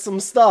for some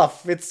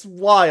stuff. It's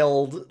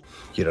wild.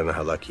 You don't know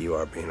how lucky you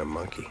are being a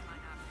monkey.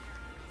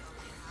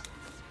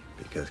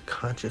 Because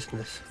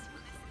consciousness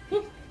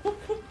is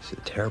a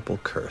terrible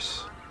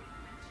curse.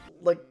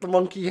 Like, the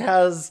monkey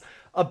has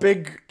a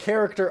big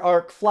character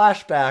arc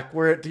flashback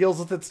where it deals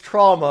with its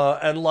trauma,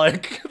 and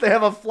like they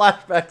have a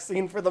flashback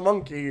scene for the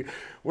monkey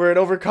where it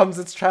overcomes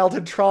its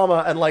childhood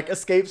trauma and like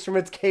escapes from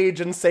its cage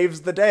and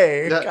saves the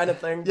day, kind of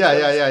thing.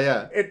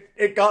 Yeah.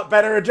 It got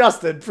better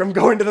adjusted from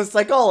going to the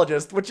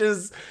psychologist, which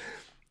is...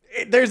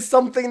 There's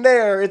something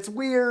there. It's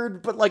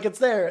weird, but like it's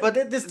there. But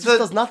this just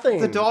does nothing.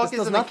 The dog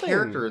isn't a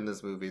character in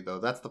this movie, though.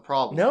 That's the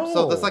problem. No.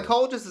 So the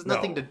psychologist has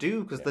nothing to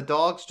do because the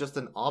dog's just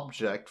an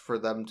object for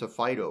them to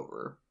fight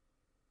over.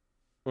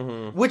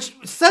 Mm-hmm. Which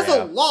says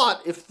a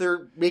lot if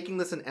they're making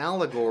this an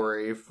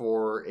allegory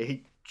for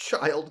a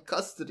child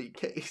custody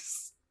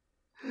case.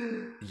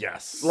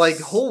 Yes. Like,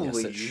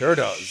 holy it sure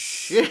does.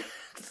 Shit.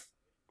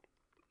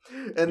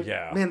 And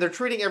man, they're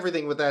treating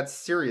everything with that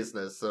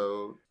seriousness,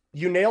 so...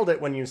 You nailed it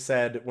when you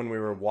said, when we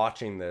were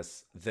watching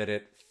this, that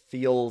it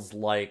feels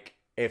like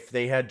if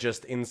they had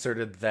just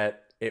inserted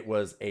that it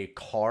was a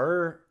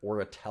car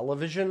or a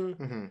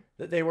television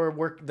that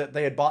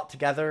they had bought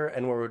together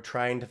and were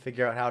trying to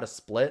figure out how to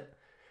split,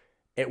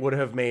 it would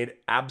have made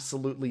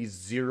absolutely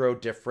zero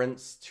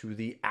difference to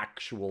the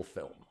actual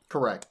film.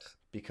 Correct.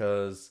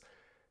 Because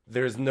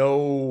there's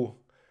no...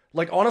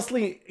 Like,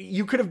 honestly,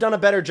 you could have done a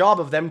better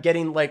job of them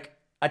getting, like,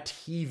 a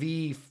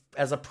TV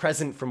as a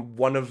present from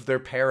one of their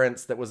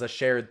parents that was a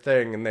shared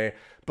thing, and they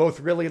both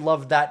really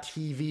loved that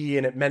TV,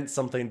 and it meant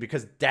something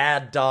because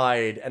dad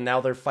died and now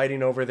they're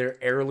fighting over their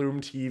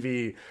heirloom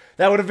TV.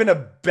 That would have been a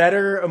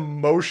better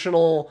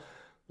emotional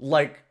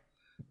like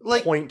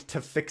point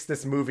to fix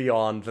this movie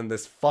on than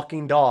this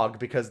fucking dog,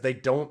 because they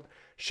don't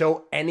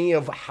show any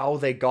of how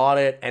they got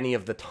it, any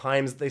of the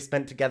times they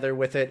spent together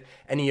with it,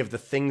 any of the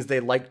things they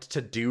liked to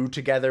do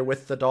together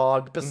with the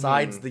dog,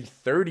 besides the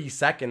 30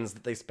 seconds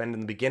that they spend in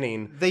the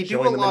beginning. They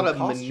do a lot of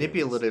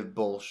manipulative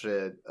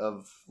bullshit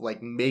of,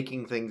 like,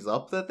 making things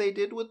up that they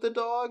did with the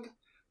dog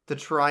to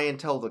try and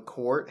tell the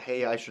court,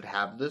 hey, I should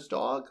have this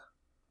dog.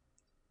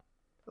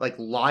 Like,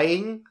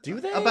 lying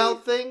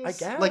about things. I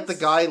guess. Like the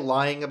guy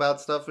lying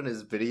about stuff in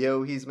his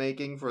video he's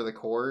making for the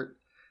court.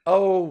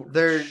 Oh,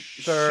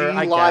 she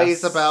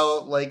lies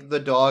about like the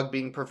dog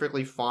being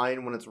perfectly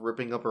fine when it's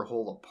ripping up her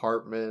whole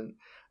apartment.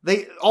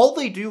 All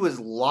they do is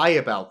lie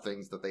about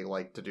things that they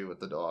like to do with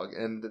the dog,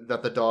 and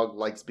that the dog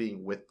likes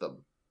being with them.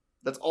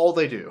 That's all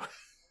they do.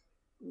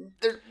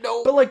 There's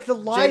no. But like the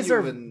lies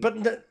genuine...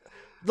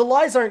 the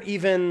lies aren't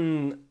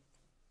even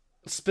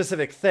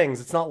specific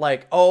things. It's not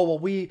like, oh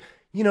well,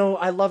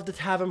 I love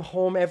to have him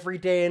home every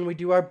day and we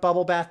do our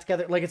bubble bath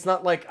together. Like, it's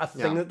not like a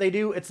thing that they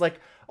do. It's like,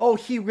 oh,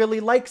 he really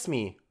likes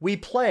me. We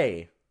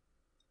play.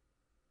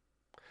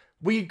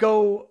 We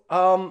go,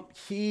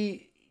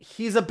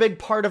 he's a big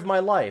part of my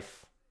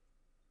life.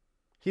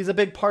 He's a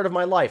big part of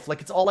my life.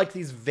 Like, it's all like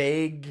these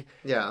vague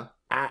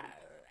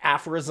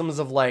aphorisms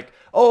of like,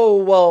 oh,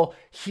 well,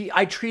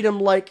 I treat him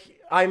like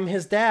I'm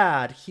his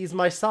dad. He's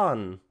my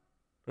son.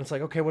 And it's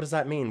like, okay, what does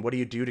that mean? What do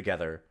you do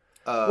together?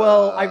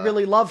 Well, I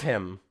really love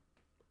him.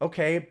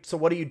 Okay, so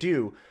what do you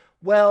do?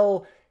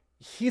 Well,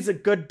 he's a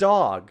good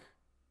dog.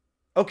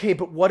 Okay,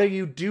 but what do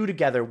you do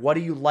together? What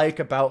do you like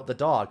about the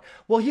dog?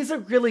 Well, he's a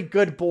really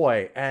good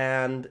boy,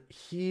 and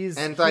he's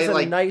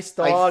a nice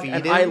dog,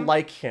 and I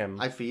like him.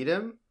 I feed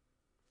him?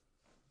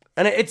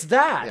 And it's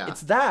that. Yeah.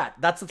 It's that.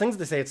 That's the things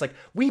they say. It's like,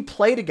 we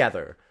play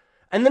together.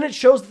 And then it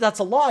shows that that's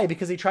a lie,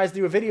 because he tries to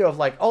do a video of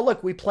like, oh,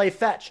 look, we play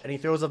fetch. And he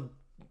throws a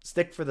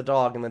stick for the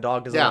dog, and the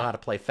dog doesn't know how to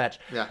play fetch.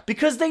 Yeah.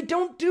 Because they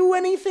don't do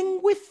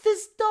anything with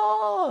this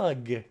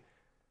dog.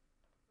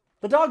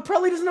 The dog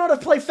probably doesn't know how to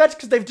play fetch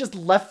because they've just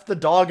left the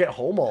dog at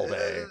home all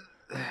day.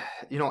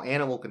 You know,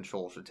 animal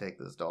control should take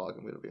this dog,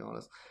 I'm going to be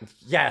honest.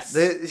 Yes.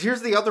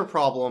 Here's the other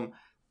problem.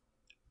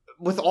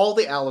 With all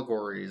the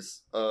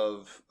allegories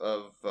of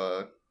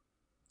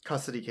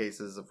custody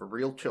cases of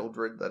real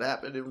children that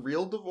happen in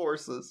real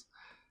divorces,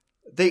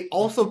 they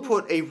also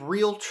put a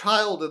real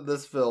child in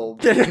this film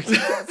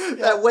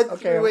that went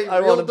through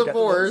a real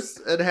divorce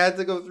and had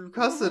to go through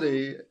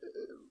custody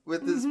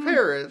with his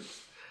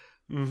parents,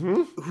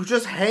 who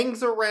just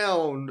hangs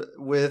around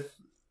with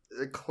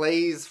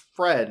Clay's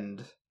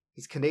friend,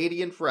 his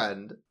Canadian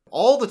friend,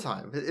 all the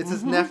time. It's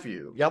his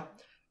nephew. Yep.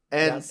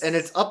 And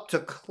it's up to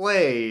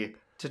Clay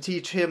to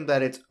teach him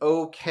that it's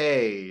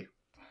okay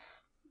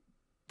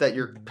that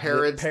your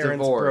parents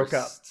divorced.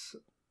 Broke up.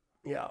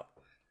 Yeah.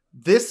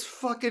 This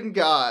fucking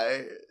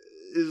guy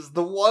is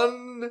the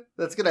one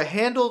that's going to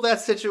handle that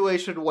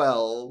situation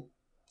well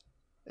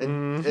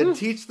and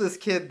teach this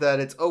kid that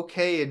it's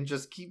okay and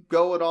just keep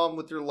going on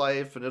with your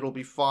life and it'll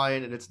be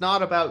fine and it's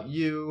not about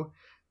you.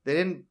 They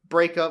didn't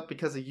break up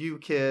because of you,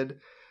 kid.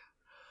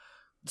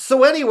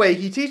 So anyway,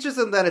 he teaches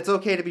him that it's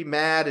okay to be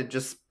mad and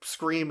just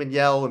scream and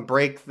yell and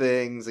break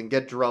things and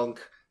get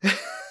drunk.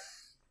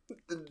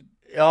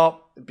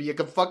 Yup. Be a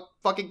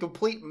fucking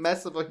complete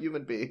mess of a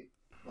human being.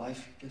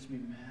 Life gets me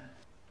mad.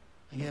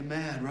 I get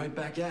mad right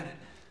back at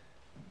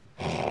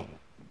it.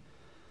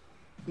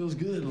 Feels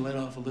good to let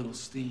off a little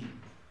steam.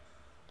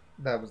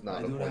 That was not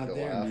I a do it point out to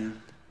there, laugh.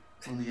 man,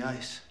 on the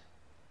ice.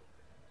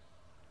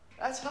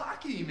 That's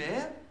hockey,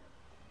 man.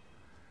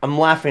 I'm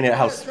laughing at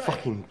how That's right.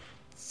 fucking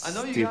I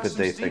know you got stupid some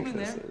they steam think in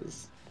this there.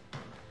 is.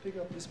 Pick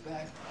up this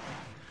bag.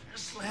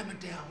 Just slam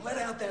it down. Let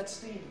out that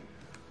steam.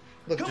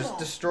 Look, Come just on.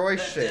 destroy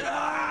shit.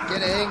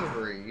 Get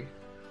angry.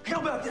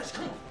 How about this?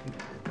 Come on.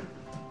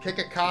 Kick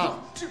a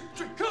cop.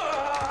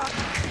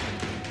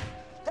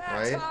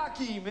 That's Right?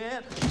 hockey,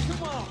 man.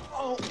 Come on.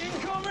 Oh,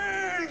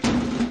 incoming!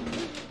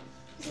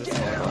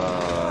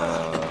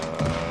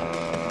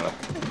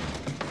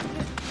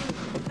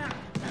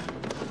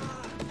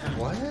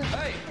 What?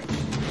 Hey,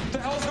 what the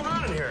hell's going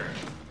on in here?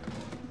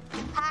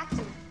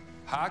 Hockey.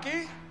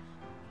 Hockey?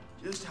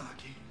 Just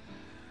hockey.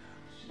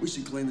 We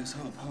should clean this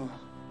up, huh?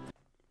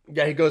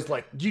 Yeah, he goes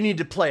like, you need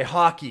to play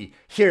hockey.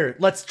 Here,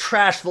 let's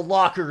trash the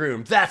locker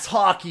room. That's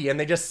hockey. And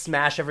they just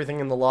smash everything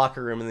in the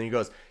locker room. And then he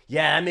goes,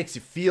 yeah, that makes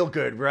you feel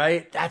good,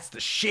 right? That's the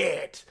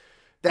shit.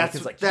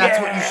 That's what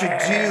you should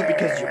do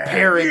because your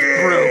parents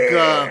broke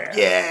up.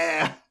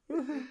 Yeah.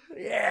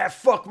 Yeah,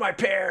 fuck my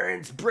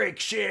parents, break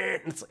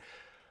shit. And it's like,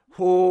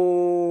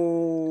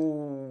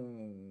 oh.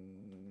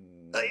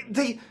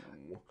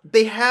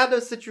 They had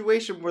a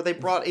situation where they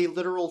brought a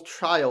literal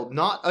child,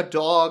 not a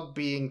dog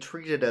being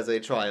treated as a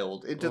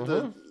child,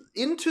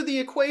 into the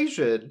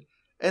equation,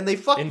 and they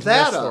fucked Into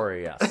that their up.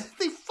 story, yes.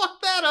 They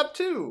fucked that up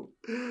too.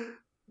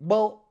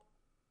 Well,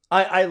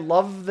 I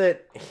love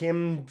that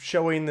him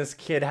showing this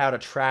kid how to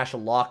trash a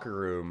locker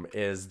room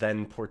is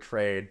then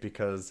portrayed,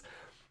 because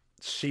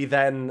she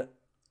then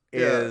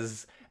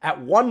is at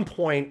one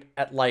point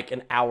at like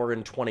an hour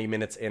and 20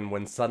 minutes in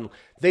when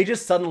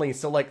suddenly,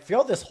 so like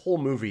throughout this whole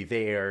movie,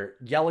 they are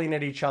yelling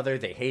at each other,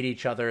 they hate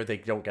each other, they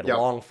don't get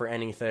along for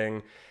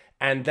anything.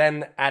 And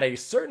then at a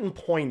certain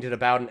point at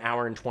about an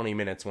hour and 20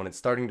 minutes when it's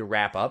starting to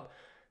wrap up,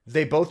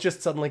 they both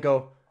just suddenly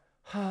go,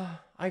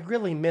 I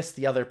really miss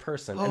the other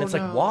person. And it's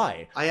like,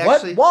 why?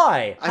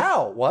 Why?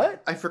 How?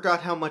 What? I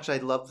forgot how much I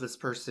love this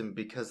person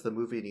because the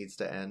movie needs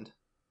to end.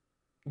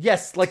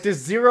 Yes, like there's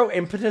zero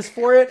impetus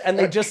for it, and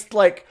they just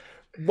like,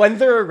 when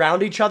they're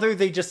around each other,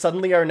 they just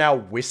suddenly are now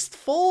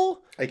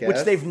wistful, I guess.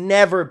 which they've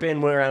never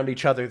been around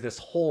each other this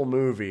whole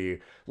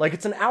movie. Like,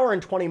 it's an hour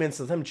and 20 minutes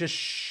of them just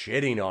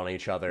shitting on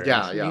each other,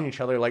 and treating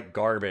each other like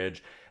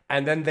garbage,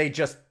 and then they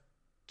just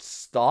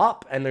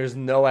stop, and there's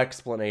no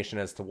explanation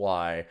as to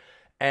why.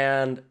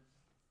 And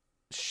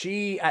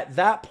she, at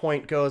that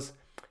point, goes,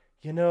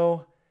 you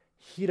know,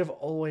 he'd have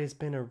always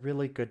been a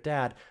really good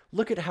dad.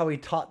 Look at how he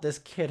taught this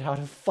kid how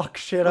to fuck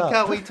shit up. Look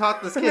how he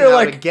taught this kid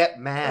how to get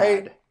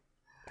mad.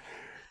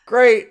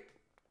 Great.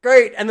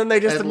 And then they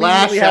just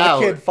immediately have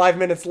a kid 5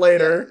 minutes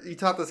later. Yeah, he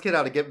taught this kid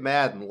how to get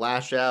mad and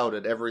lash out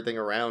at everything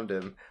around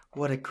him.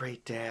 What a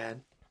great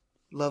dad.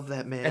 Love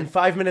that man. And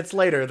 5 minutes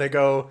later, they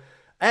go,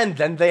 and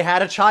then they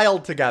had a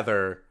child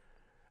together.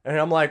 And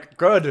I'm like,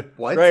 good.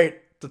 What? Great.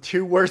 The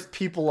two worst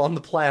people on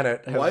the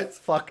planet have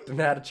fucked and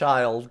had a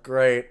child.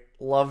 Great.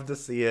 Love to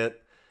see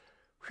it.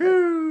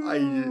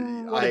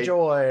 Whew, what a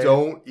joy. I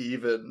don't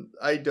even.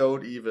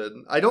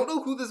 I don't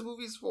know who this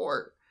movie's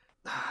for.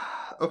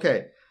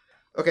 Okay.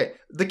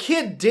 The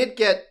kid did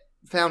get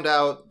found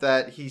out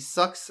that he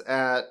sucks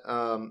at,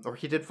 or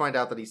he did find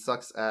out that he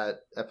sucks at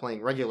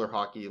playing regular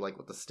hockey, like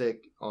with the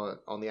stick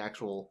on the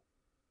actual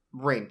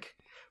rink.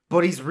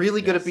 But he's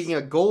really good at being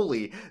a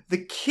goalie. The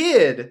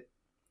kid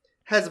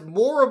has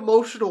more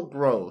emotional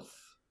growth.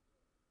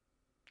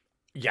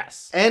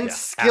 Yes. And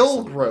skill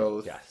absolutely.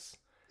 growth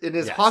in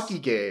his hockey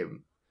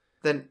game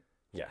than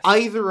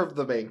either of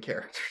the main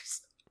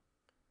characters.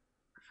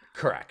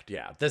 Correct,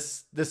 yeah.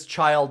 This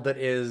child that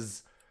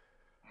is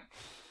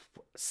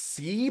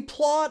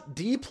C-plot?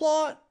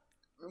 D-plot?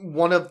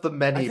 One of the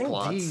many I think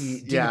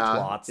plots.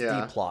 D-plots.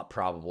 D-plot,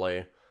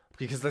 probably.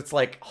 Because it's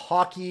like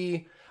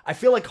hockey... I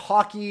feel like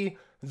hockey,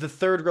 the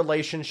third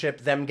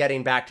relationship, them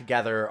getting back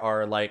together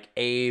are like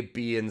A,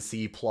 B, and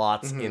C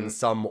plots in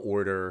some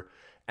order.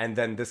 And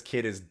then this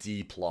kid is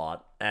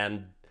D-plot.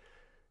 And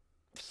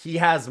he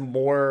has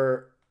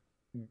more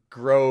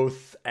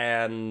growth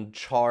and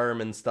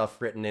charm and stuff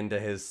written into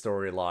his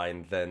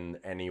storyline than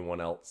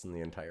anyone else in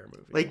the entire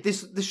movie. Like,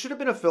 this should have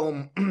been a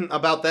film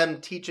about them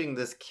teaching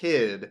this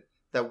kid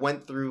that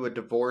went through a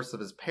divorce of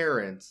his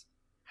parents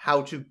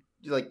how to,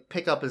 like,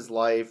 pick up his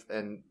life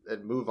and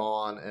move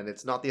on, and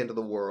it's not the end of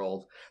the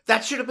world.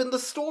 That should have been the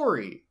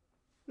story.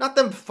 Not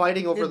them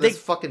fighting over this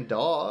fucking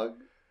dog.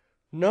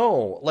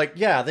 No, like,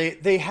 yeah,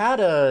 they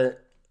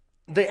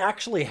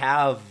actually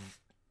have...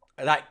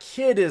 That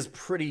kid is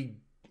pretty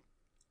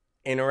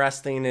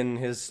interesting in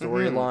his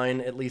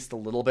storyline, at least a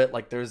little bit.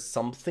 Like, there's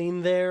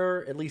something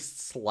there, at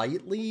least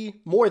slightly,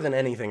 more than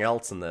anything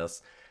else in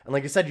this. And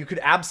like I said, you could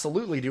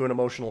absolutely do an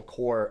emotional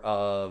core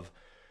of,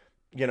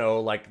 you know,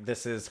 like,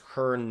 this is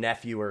her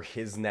nephew or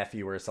his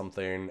nephew or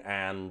something,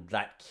 and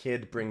that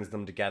kid brings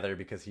them together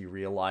because he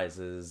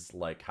realizes,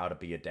 like, how to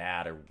be a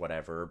dad or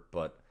whatever,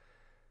 but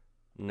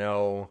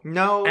no.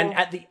 And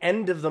at the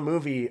end of the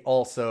movie,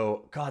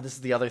 also, God, this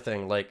is the other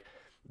thing, like,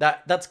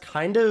 that's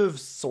kind of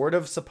sort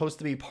of supposed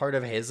to be part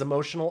of his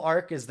emotional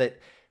arc, is that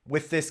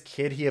with this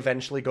kid, he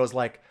eventually goes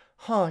like,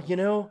 you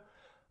know,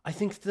 I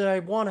think that I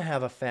want to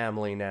have a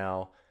family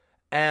now.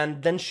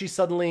 And then she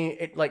suddenly,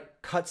 it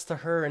like cuts to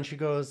her and she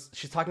goes,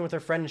 she's talking with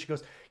her friend and she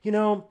goes, you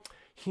know,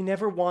 he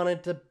never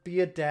wanted to be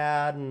a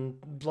dad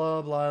and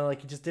blah, blah.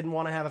 Like, he just didn't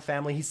want to have a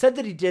family. He said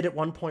that he did at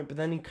one point, but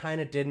then he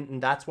kind of didn't.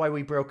 And that's why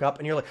we broke up.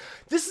 And you're like,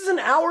 this is an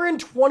hour and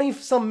 20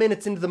 some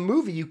minutes into the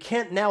movie. You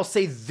can't now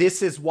say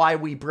this is why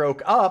we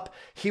broke up.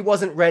 He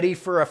wasn't ready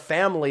for a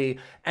family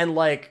and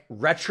like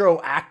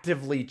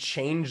retroactively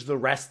change the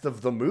rest of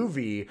the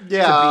movie.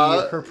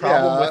 Yeah. Her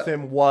problem with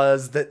him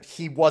was that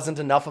he wasn't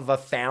enough of a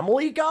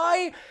family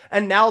guy.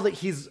 And now that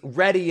he's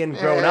ready and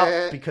grown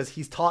up because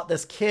he's taught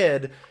this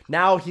kid,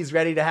 now he's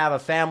ready to have a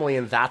family,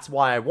 and that's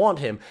why I want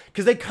him.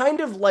 Because they kind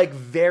of like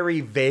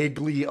very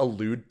vaguely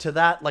allude to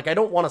that. Like, I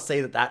don't want to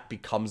say that that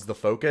becomes the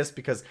focus,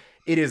 because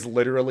it is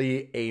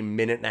literally a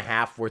minute and a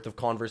half worth of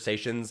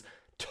conversations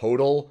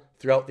total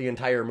throughout the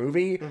entire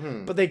movie.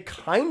 But they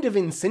kind of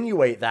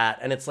insinuate that,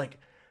 and it's like,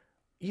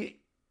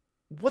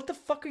 what the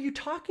fuck are you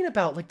talking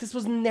about? Like, this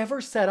was never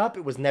set up.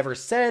 It was never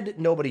said.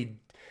 Nobody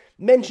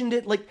mentioned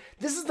it. Like,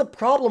 this is the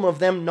problem of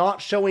them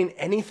not showing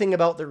anything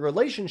about their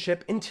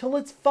relationship until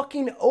it's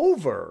fucking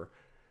over.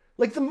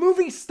 Like, the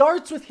movie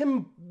starts with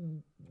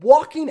him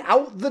walking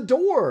out the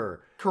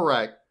door.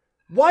 Correct.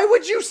 Why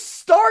would you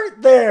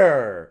start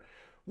there?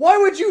 Why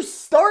would you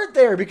start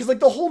there? Because, like,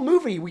 the whole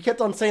movie, we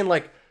kept on saying,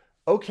 like,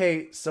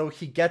 okay, so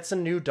he gets a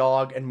new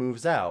dog and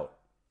moves out.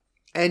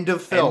 End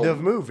of film. End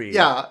of movie.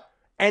 Yeah.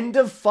 End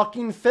of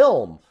fucking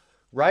film.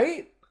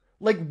 Right?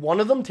 Like, one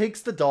of them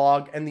takes the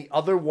dog and the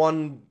other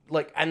one,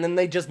 like, and then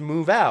they just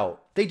move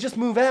out. They just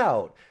move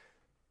out.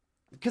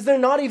 Because they're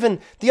not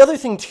even... The other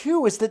thing,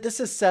 too, is that this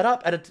is set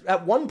up...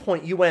 At one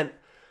point, you went...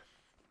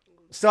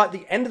 So at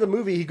the end of the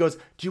movie, he goes,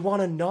 do you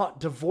want to not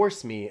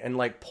divorce me? And,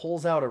 like,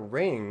 pulls out a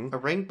ring. A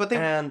ring? But they...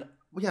 And...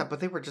 Yeah, but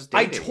they were just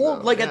dating.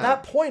 At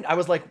that point, I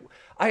was like...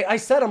 I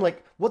said, I'm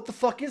like, what the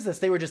fuck is this?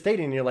 They were just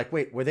dating. And you're like,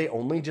 wait, were they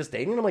only just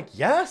dating? And I'm like,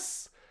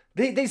 yes!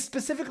 They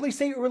specifically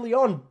say early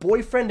on,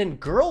 boyfriend and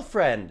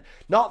girlfriend,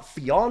 not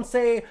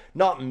fiance,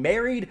 not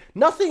married,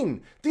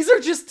 nothing. These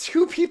are just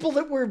two people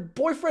that were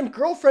boyfriend,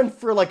 girlfriend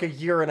for like a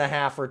year and a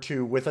half or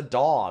two with a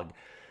dog.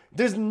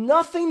 There's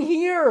nothing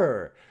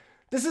here.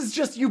 This is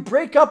just, you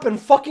break up and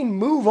fucking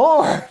move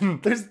on.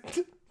 There's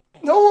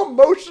no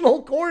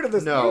emotional core to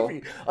this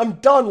movie. I'm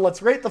done.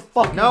 Let's rate the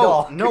fucking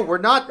dog. No, we're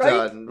not right?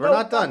 done. We're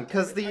not done.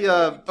 Because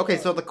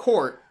so the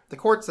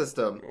court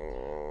system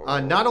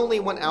not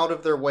only went out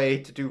of their way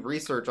to do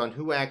research on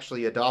who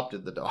actually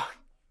adopted the dog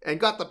and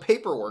got the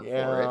paperwork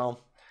for it.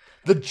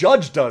 The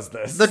judge does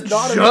this. The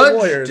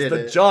judge did it.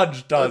 The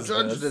judge does the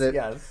judge this. did it.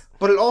 Yes.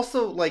 But it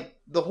also, like,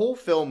 the whole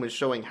film is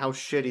showing how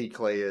shitty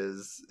Clay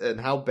is and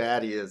how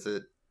bad he is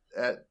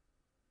at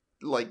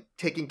like,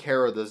 taking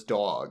care of this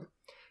dog.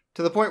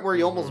 To the point where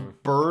he almost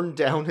burned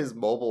down his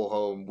mobile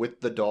home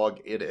with the dog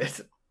in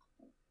it.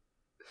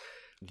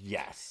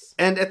 Yes.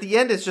 And at the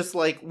end, it's just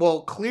like,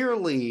 well,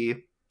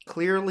 clearly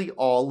clearly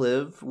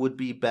Olive would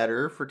be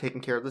better for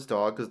taking care of this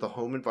dog because the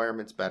home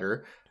environment's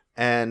better.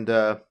 And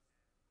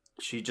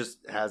she just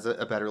has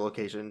a better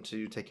location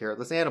to take care of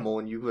this animal.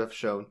 And you have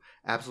shown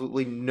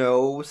absolutely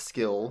no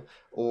skill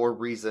or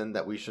reason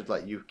that we should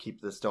let you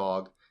keep this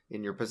dog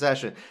in your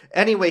possession.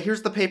 Anyway,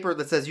 here's the paper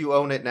that says you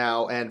own it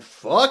now. And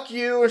fuck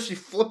you. And she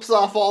flips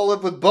off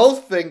Olive with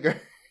both fingers.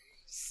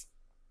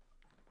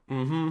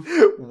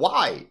 Mm-hmm.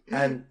 Why?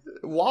 And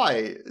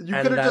why? You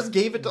could have just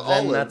gave it to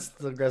Olive. Then that's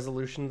the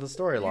resolution of the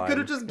storyline. You could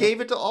have just gave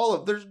it to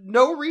Olive. There's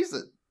no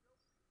reason.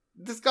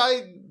 This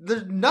guy,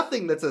 there's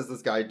nothing that says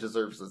this guy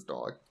deserves this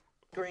dog.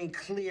 Green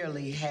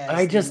clearly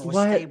has a more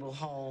stable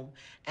home,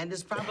 and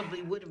this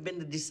probably would have been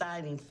the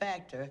deciding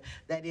factor.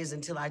 That is,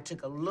 until I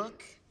took a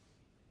look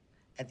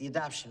at the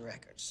adoption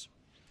records.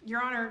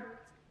 Your Honor,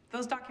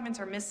 those documents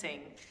are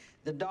missing.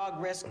 The dog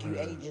rescue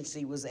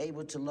agency was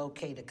able to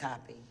locate a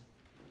copy.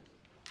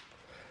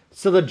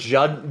 So the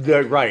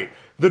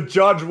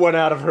judge went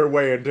out of her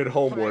way and did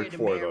homework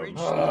for them.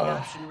 The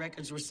adoption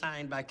records were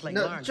signed by Clay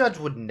Larned. The judge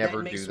would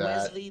never do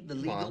that. Wesley the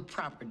legal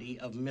property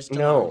of Mr.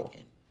 No.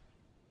 Larned.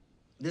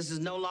 This is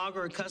no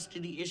longer a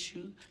custody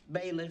issue.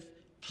 Bailiff,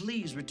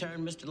 please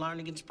return Mr.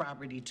 Larnigan's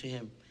property to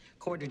him.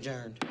 Court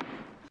adjourned.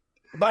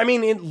 But I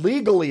mean,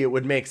 legally, it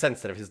would make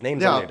sense that if his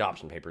name's on the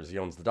adoption papers, he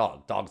owns the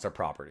dog. Dogs are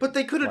property. But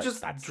they could have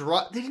just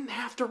they didn't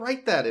have to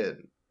write that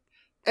in.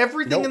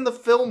 Everything in the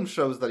film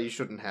shows that he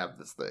shouldn't have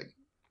this thing.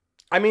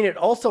 I mean, it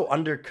also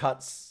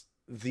undercuts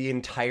the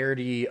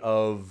entirety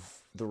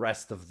of the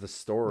rest of the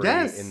story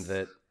in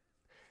that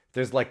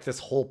there's like this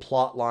whole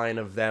plot line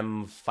of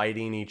them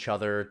fighting each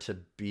other to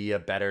be a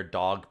better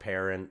dog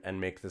parent and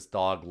make this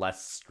dog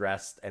less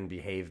stressed and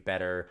behave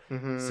better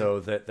so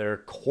that their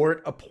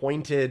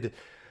court-appointed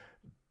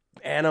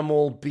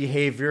animal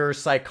behavior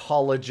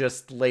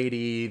psychologist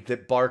lady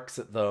that barks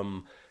at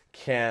them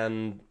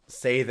can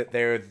say that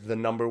they're the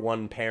number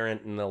one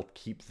parent and they'll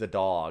keep the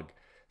dog.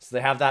 So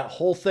they have that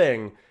whole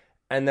thing,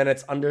 and then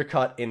it's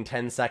undercut in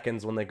 10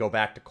 seconds when they go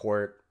back to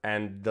court,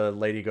 and the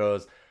lady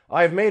goes,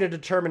 I've made a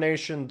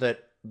determination that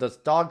the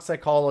dog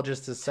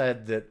psychologist has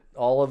said that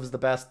Olive's the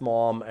best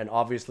mom, and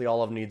obviously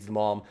Olive needs the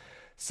mom.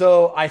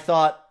 So I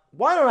thought,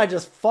 why don't I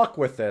just fuck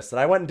with this? And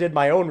I went and did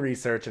my own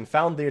research and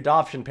found the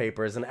adoption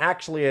papers, and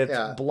actually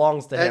it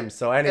belongs to him.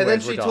 So anyways, and then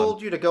she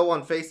told you to go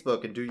on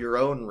Facebook and do your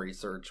own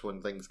research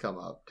when things come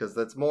up, because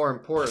that's more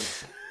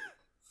important.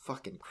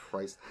 Fucking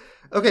Christ.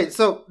 Okay,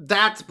 so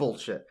that's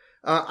bullshit.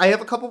 I have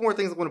a couple more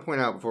things I want to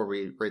point out before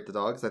we rate the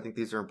dogs. I think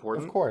these are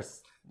important. Of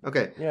course.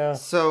 Okay. Yeah.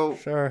 So,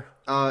 sure.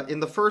 In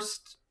the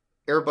first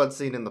Air Bud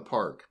scene in the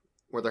park,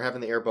 where they're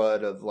having the Air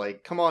Bud of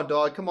like, come on,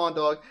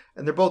 dog,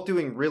 and they're both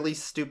doing really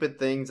stupid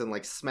things and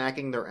like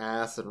smacking their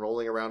ass and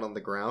rolling around on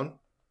the ground.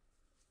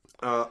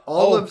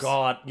 Oh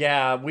God,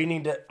 yeah, we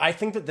need to. I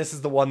think that this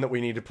is the one that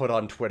we need to put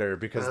on Twitter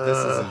because this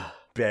is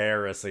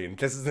embarrassing.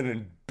 This is an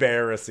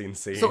embarrassing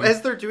scene. So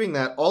as they're doing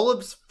that,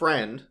 Olive's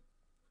friend,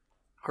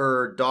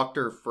 her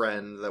doctor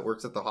friend that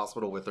works at the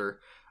hospital with her,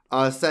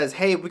 says,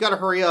 "Hey, we gotta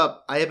hurry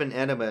up. I have an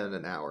enema in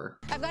an hour."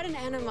 I've got an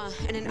enema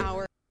in an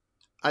hour.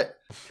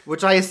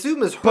 Which I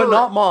assume is her, but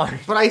not mine.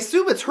 But I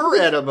assume it's her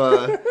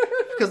enema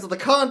because of the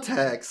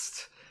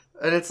context.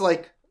 And it's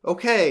like,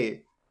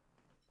 okay,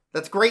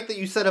 that's great that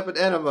you set up an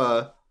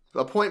enema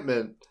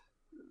appointment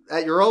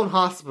at your own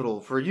hospital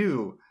for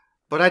you,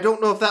 but I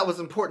don't know if that was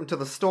important to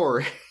the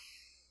story.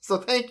 So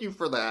thank you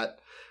for that.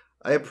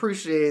 I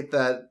appreciate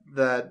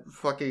that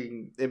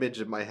fucking image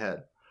in my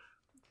head.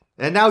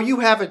 And now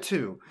you have it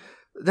too.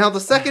 Now the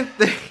second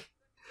thing.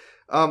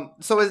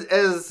 So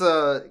as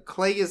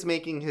Clay is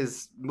making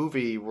his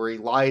movie where he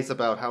lies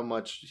about how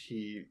much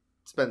he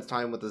spends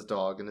time with his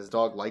dog and his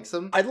dog likes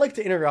him. I'd like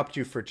to interrupt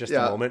you for just a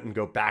moment and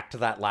go back to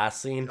that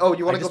last scene. Oh,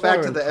 you want to go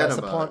back to the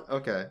enema?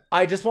 Okay.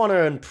 I just want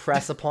to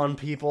impress upon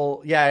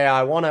people. Yeah.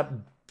 I want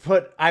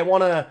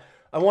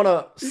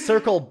to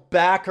circle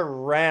back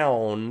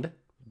around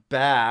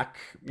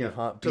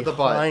behind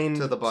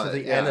to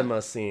the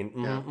enema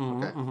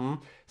scene.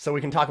 So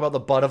we can talk about the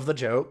butt of the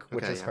joke,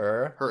 which is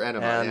her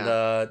enema,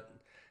 and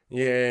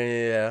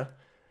yeah.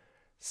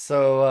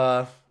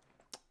 So,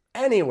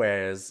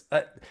 anyways,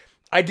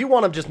 I do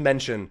want to just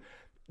mention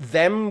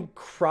them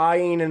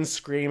crying and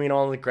screaming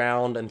on the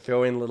ground and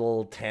throwing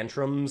little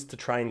tantrums to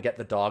try and get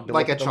the dog to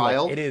like look a at them.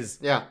 child. Like,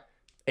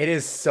 it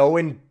is so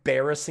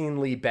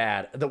embarrassingly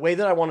bad. The way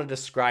that I want to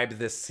describe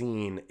this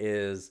scene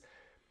is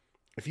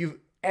if you've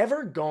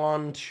ever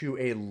gone to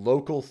a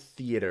local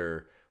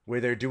theater where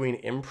they're doing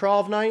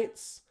improv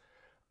nights,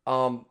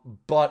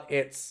 but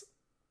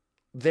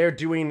they're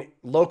doing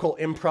local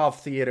improv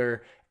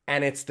theater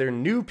and it's their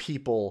new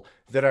people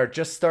that are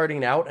just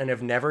starting out and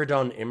have never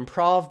done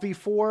improv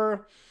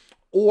before,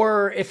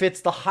 or if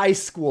it's the high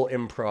school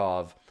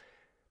improv.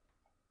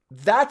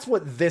 That's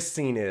what this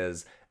scene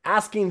is.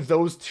 Asking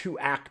those two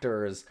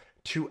actors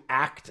to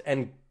act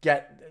and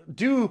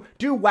do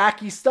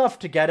wacky stuff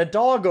to get a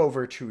dog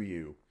over to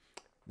you.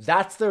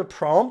 That's their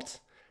prompt,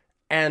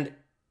 and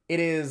it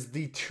is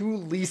the two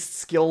least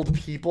skilled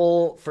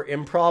people for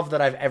improv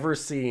that I've ever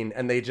seen,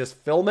 and they just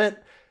film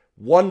it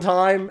one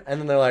time, and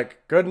then they're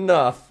like, good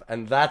enough,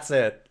 and that's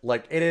it.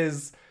 Like, it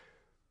is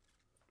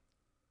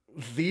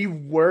the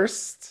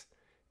worst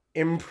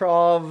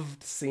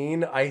improv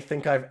scene I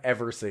think I've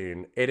ever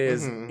seen. It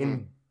is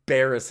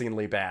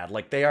embarrassingly bad.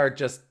 Like, they are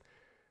just...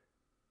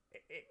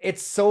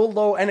 It's so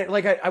low, and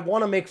I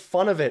want to make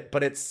fun of it,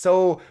 but it's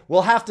so...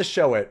 We'll have to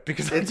show it,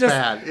 because it's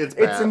bad. It's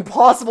bad. It's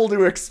impossible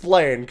to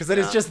explain, because it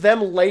is just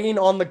them laying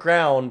on the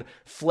ground,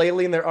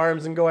 flailing their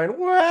arms and going,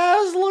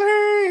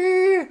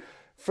 Wesley!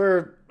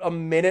 For a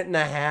minute and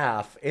a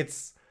half.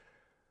 It's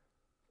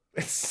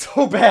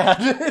so bad.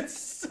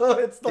 It's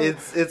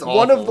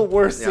one of the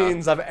worst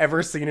scenes I've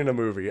ever seen in a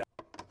movie.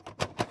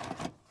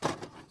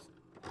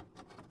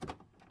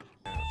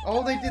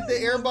 Oh, they did the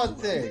Airbud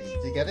thing.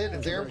 Do you get it?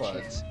 It's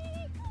Airbud.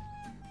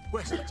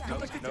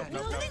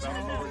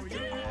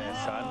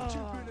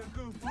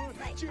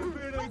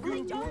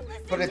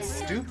 But it's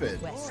stupid.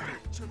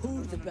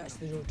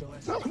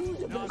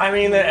 I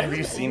mean, have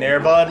you seen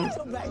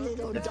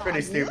Airbud? It's pretty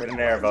stupid in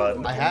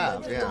Airbud. I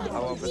have, yeah.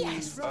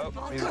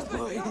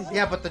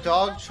 Yeah, but the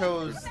dog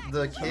chose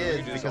the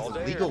kid because of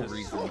legal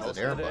reasons at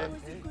Airbud.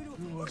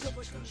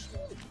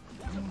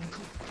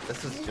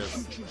 This is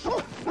just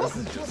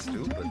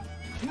stupid.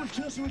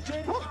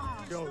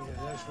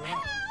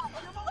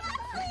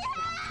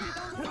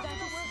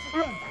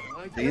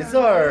 These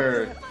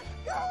are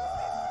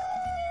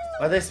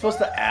they supposed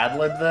to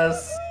ad-lib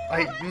this?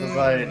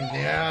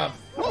 Yeah.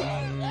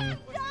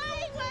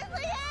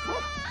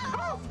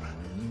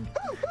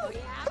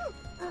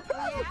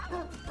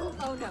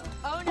 Oh no.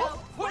 Oh no.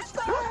 Push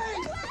the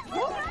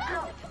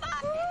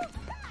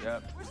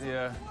Yep. See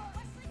ya.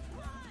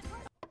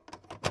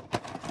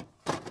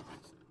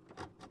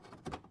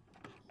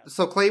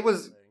 So Clay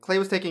was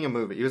taking a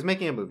movie. He was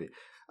making a movie.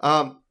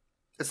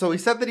 So he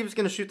said that he was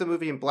going to shoot the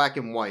movie in black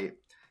and white,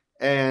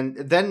 and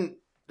then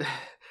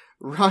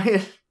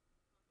Ryan,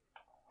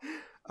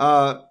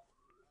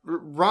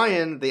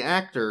 the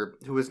actor,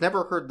 who has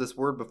never heard this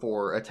word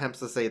before, attempts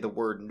to say the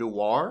word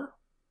noir.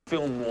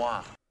 Film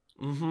noir.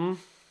 Mm-hmm.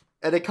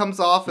 And it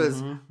comes off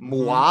as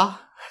moi.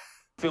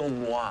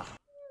 Film noir.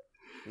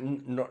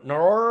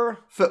 Noir.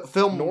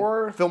 Film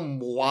noir. Film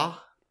moi.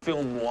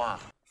 Film noir.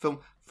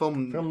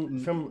 Film Noir.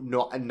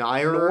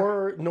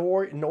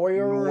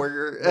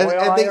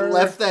 And they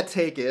left that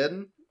take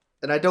in,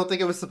 and I don't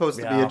think it was supposed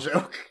to be a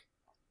joke.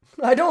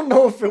 I don't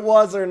know if it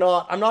was or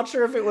not. I'm not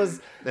sure if it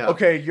was,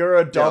 okay, you're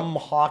a dumb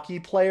hockey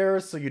player,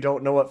 so you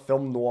don't know what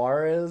film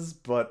noir is,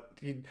 but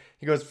he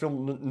goes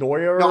film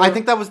noir. No, I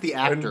think that was the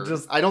actor.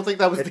 I don't think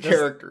that was the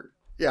character.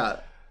 Yeah.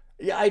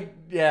 I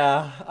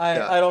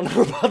don't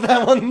know about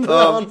that one.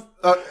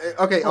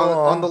 Okay,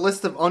 on the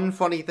list of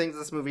unfunny things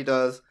this movie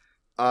does,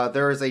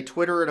 there is a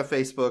Twitter and a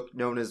Facebook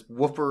known as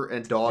Woofer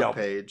and Dog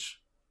page.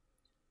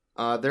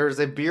 There's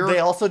a beer. They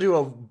also do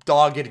a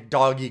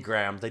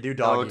doggy-gram. They do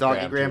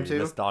doggy-gram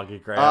too.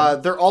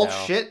 Doggy-gram. They're all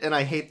shit, and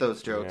I hate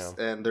those jokes.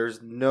 Yeah. And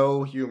there's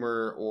no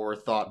humor or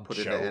thought put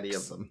into any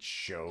of them.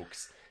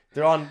 Jokes.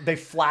 They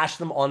flash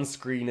them on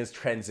screen as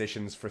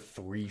transitions for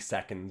 3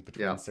 seconds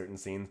between certain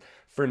scenes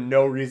for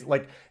no reason.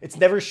 Like, it's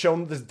never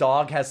shown that this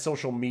dog has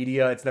social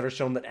media. It's never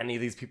shown that any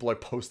of these people are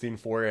posting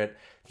for it.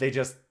 They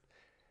just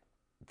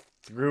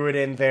threw it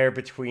in there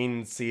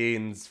between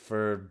scenes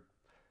for...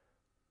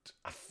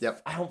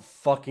 I don't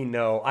fucking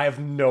know. I have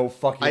no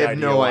fucking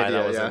idea why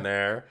that was in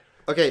there.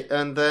 Okay,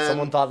 and then...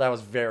 Someone thought that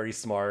was very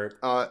smart.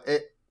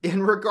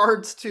 In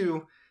regards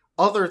to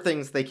other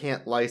things they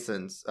can't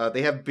license,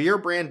 they have beer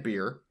brand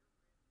beer.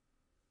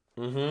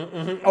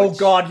 Oh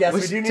god, yes,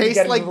 we do need to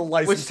get into the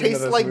licensing which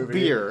tastes of this like movie.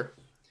 Beer.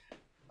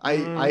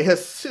 I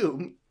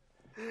assume...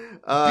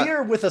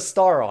 beer with a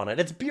star on it.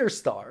 It's Beer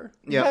Star.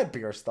 You had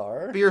Beer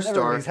Star. Beer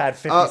Star. Everybody's had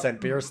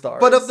 50-cent Beer Stars.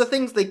 But of the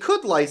things they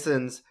could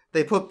license,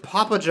 they put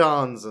Papa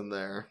John's in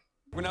there.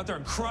 Went out there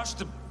and crushed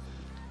the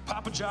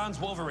Papa John's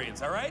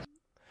Wolverines, all right?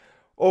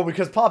 Oh,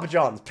 because Papa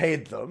John's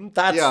paid them.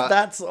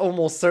 That's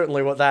almost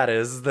certainly what that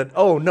is. That,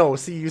 oh no,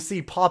 you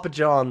see Papa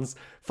John's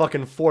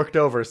fucking forked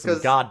over some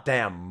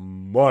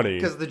goddamn money.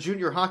 Because the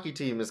junior hockey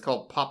team is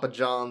called Papa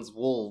John's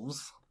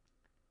Wolves.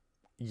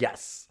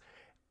 Yes.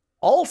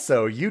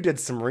 Also, you did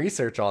some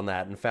research on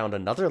that and found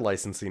another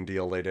licensing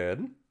deal they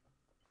did.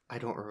 I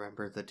don't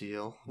remember the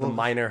deal. The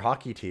minor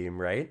hockey team,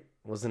 right?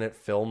 Wasn't it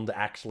filmed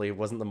actually?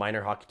 Wasn't the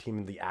minor hockey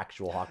team the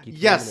actual hockey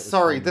team? Yes,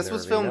 sorry. This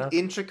was filmed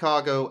in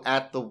Chicago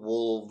at the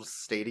Wolves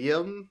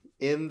Stadium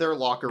in their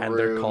locker rooms. And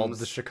they're called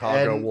the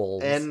Chicago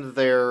Wolves. And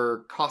their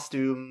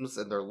costumes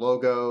and their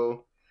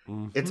logo.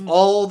 It's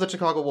all the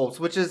Chicago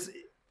Wolves, which is...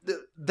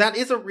 That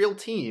is a real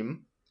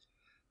team.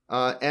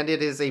 And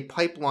it is a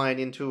pipeline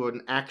into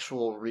an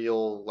actual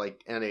real,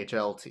 like,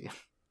 NHL team.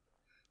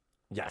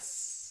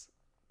 Yes.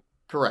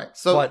 Correct.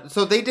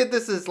 So they did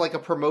this as, like, a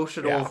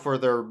promotional for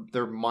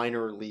their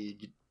minor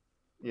league,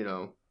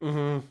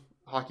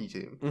 hockey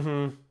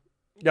team.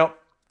 Yep.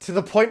 To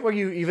the point where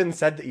you even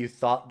said that you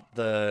thought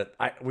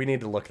we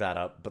need to look that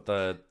up, but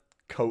the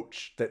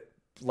coach that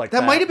might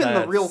have been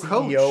the real CEO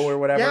coach or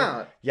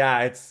whatever.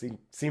 Yeah, it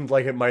seemed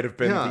like it might have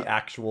been the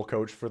actual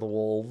coach for the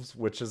Wolves,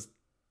 which is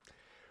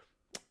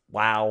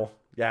Wow.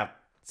 Yeah.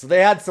 So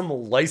they had some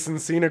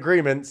licensing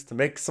agreements to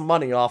make some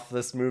money off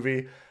this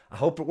movie. I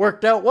hope it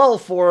worked out well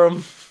for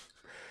them.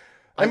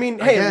 I mean,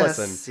 hey, guess,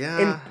 listen.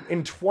 yeah.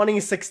 In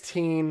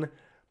 2016,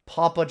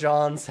 Papa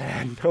John's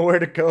had nowhere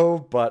to go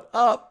but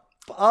up,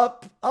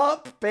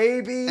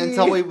 baby.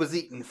 Until he was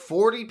eating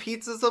 40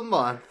 pizzas a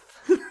month.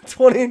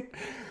 20.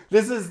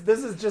 This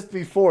is just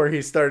before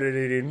he started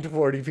eating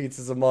 40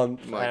 pizzas a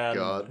month. My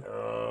God.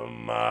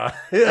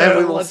 And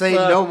we will say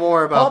no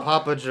more about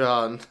Papa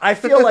John. I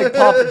feel like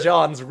Papa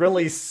John's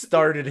really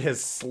started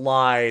his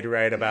slide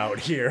right about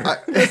here.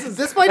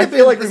 This might have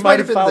been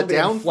the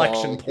downfall.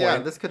 Inflection point. Yeah,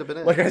 this could have been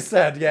it. Like I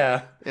said,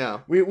 yeah. Yeah.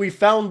 We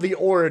found the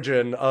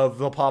origin of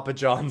the Papa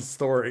John's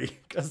story.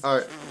 All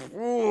right.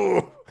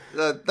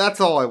 That's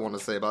all I want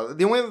to say about it.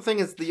 The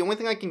only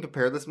thing I can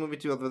compare this movie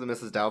to other than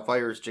Mrs.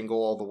 Doubtfire is Jingle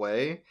All the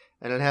Way,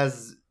 and it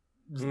has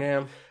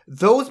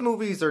those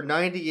movies are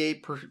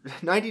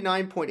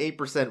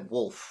 99.8%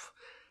 wolf.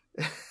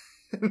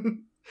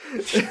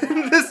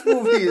 This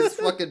movie is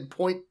fucking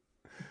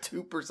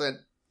 0.2%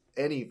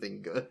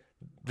 anything good.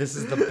 This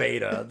is the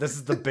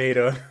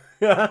beta.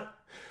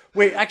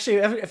 Wait, actually,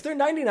 if they're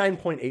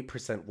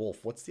 99.8%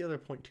 wolf, what's the other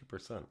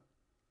 0.2%?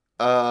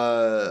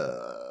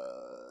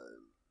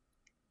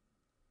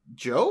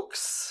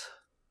 Jokes?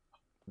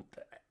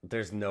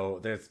 This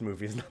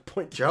movie's not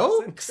 0.2%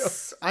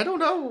 jokes? I don't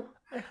know.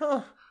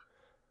 I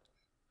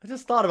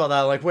just thought about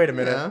that. Like, wait a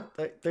minute.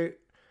 Yeah. They're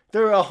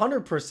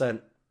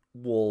 100%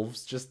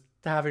 wolves, just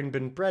having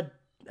been bred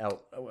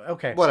out.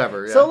 Okay.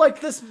 Whatever, yeah. So,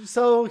 like,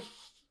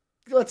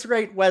 let's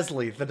rate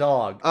Wesley, the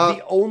dog.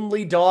 The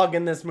only dog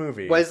in this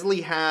movie.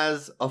 Wesley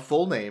has a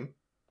full name.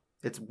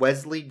 It's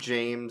Wesley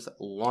James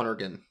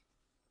Lonergan.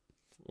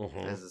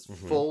 That's his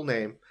full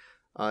name.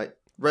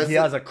 He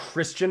has a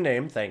Christian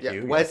name, thank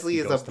you. Wesley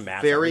is a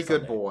very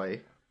good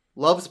boy.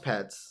 Loves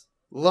pets.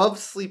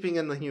 Loves sleeping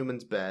in the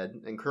human's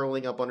bed and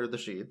curling up under the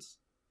sheets.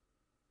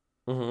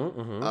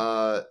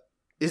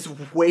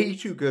 Is way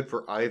too good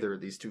for either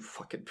of these two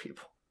fucking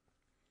people.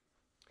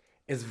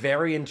 Is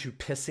very into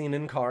pissing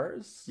in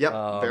cars. Yep,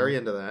 very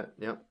into that.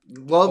 Yep.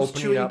 Loves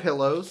chewing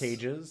pillows.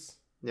 Cages.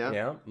 Yeah.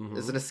 Yeah.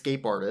 Is an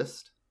escape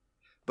artist.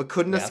 But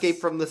couldn't escape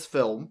from this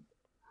film.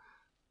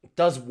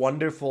 Does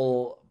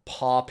wonderful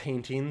paw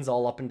paintings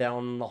all up and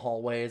down the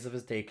hallways of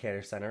his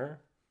daycare center.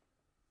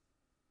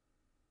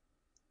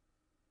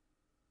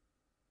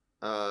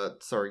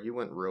 Sorry, you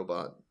went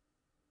robot.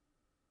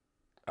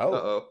 Oh.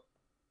 Uh-oh.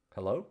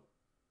 Hello?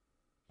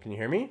 Can you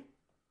hear me?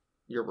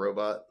 You're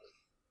robot.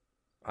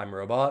 I'm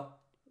robot.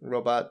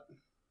 Robot.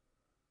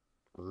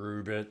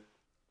 Rubit.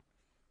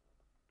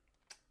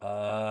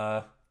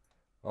 Well,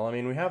 I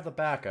mean, we have the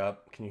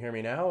backup. Can you hear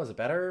me now? Is it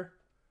better?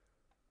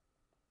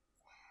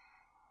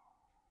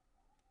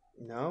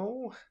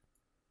 No.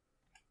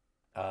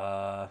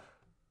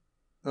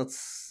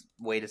 Let's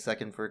wait a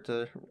second for it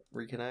to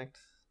reconnect.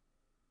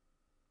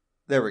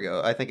 There we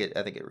go. I think it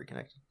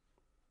reconnected.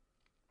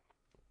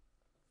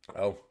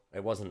 Oh,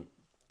 it wasn't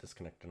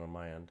disconnected on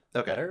my end.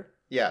 Okay. Better?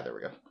 Yeah, there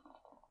we go.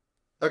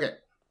 Okay.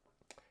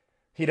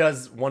 He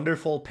does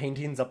wonderful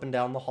paintings up and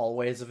down the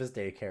hallways of his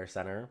daycare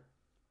center.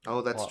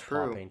 Oh, that's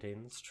true. Paw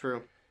paintings. It's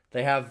true.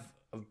 They have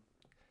a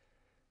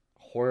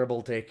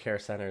horrible daycare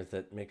center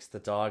that makes the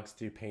dogs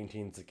do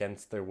paintings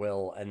against their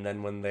will, and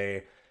then when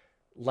they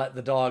let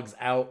the dogs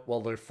out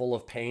while they're full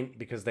of paint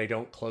because they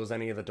don't close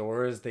any of the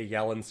doors, they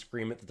yell and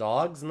scream at the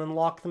dogs and then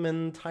lock them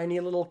in tiny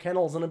little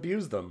kennels and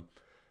abuse them.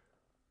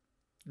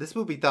 This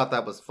movie thought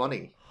that was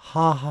funny.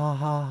 Ha ha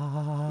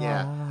ha.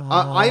 Yeah.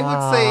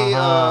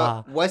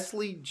 I would say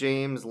Wesley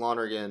James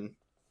Lonergan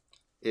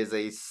is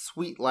a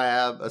sweet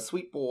lab, a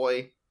sweet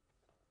boy.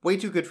 Way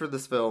too good for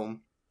this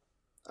film.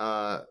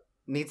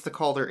 Needs to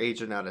call their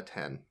agent out of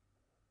 10.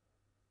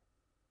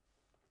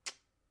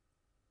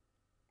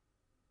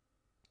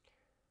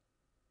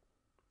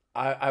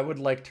 I would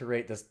like to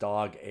rate this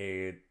dog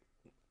a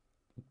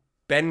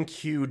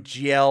BenQ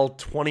GL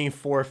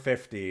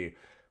 2450,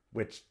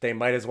 which they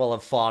might as well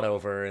have fought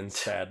over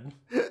instead.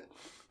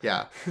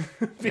 Yeah.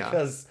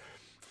 Because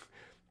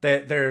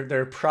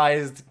their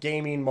prized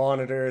gaming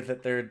monitor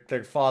that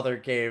their father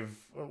gave,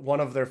 one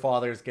of their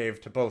fathers gave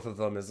to both of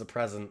them as a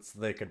present so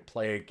they could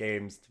play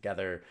games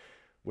together,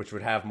 which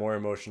would have more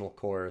emotional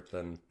core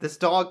than this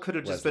dog could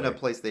have just Wesley. been a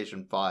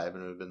PlayStation 5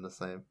 and it would have been the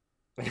same.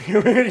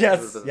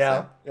 Yes,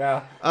 yeah.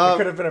 It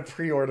could have been a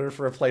pre-order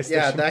for a PlayStation.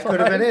 Yeah, that 5.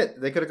 could have been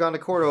it. They could have gone to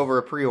court over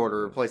a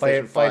pre-order of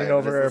PlayStation 5. Fighting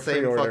over it's the a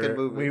same pre-order. fucking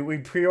movie. We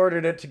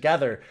pre-ordered it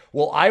together.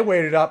 Well, I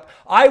waited up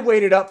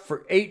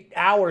for 8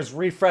 hours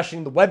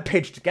refreshing the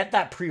webpage to get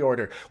that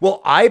pre-order.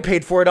 Well, I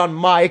paid for it on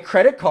my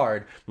credit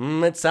card.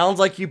 It sounds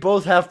like you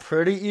both have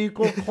pretty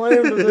equal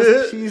claim to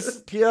this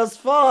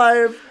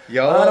PS5. I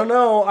don't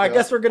know. I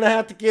guess we're going to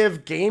have to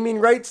give gaming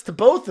rights to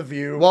both of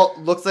you. Well,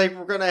 looks like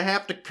we're going to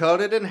have to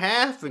cut it in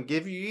half and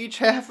give you each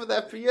half of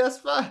that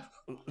PS5.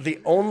 The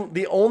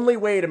only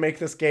way to make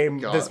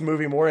this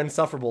movie more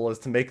insufferable is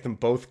to make them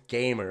both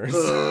gamers.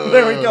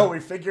 There we go. We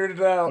figured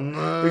it out.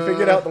 We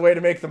figured out the way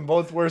to make them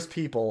both worse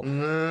people.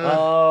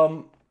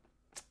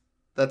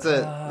 That's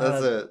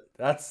it.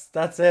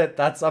 That's it.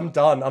 I'm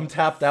done. I'm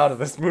tapped out of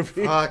this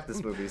movie. Fuck,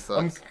 this movie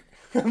sucks.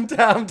 I'm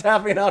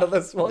tapping out of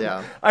this one.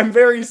 Yeah. I'm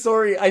very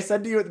sorry. I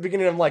said to you at the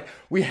beginning, I'm like,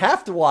 we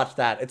have to watch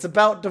that. It's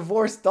about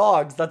divorced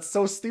dogs. That's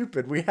so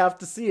stupid. We have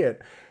to see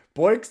it.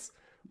 Boykes,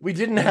 we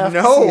didn't have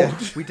to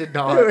see it. We did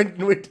not.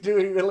 we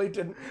really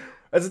didn't.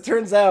 As it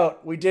turns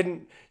out, we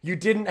didn't. You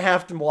didn't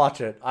have to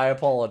watch it. I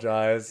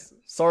apologize.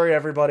 Sorry,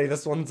 everybody.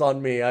 This one's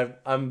on me.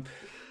 I'm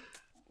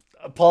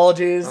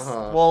apologies.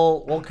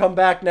 We'll come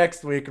back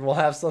next week and we'll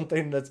have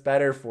something that's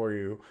better for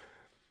you.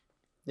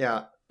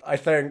 Yeah. I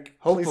think.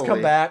 Hopefully. Please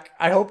come back.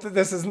 I hope that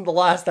this isn't the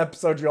last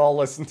episode you all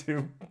listen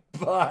to.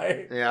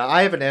 Bye. Yeah,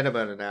 I have an enema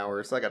in an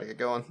hour, so I gotta get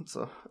going.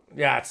 So.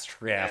 Yeah, it's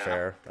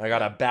fair. I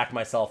gotta back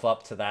myself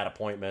up to that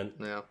appointment.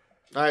 Yeah.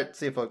 All right.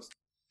 See you, folks.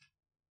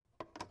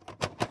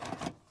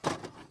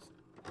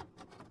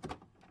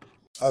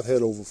 I've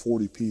had over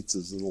 40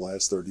 pizzas in the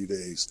last 30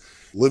 days.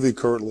 Living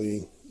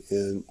currently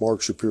in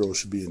Mark Shapiro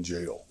should be in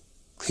jail.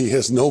 He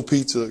has no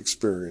pizza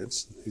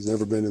experience. He's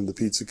never been in the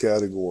pizza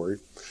category.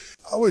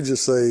 I would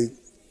just say,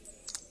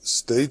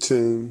 stay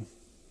tuned.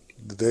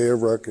 The day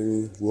of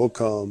reckoning will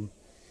come.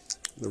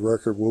 The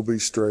record will be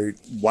straight.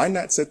 Why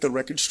not set the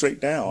record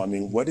straight now? I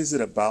mean, what is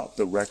it about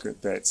the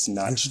record that's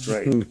not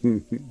straight?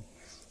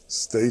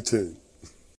 Stay tuned.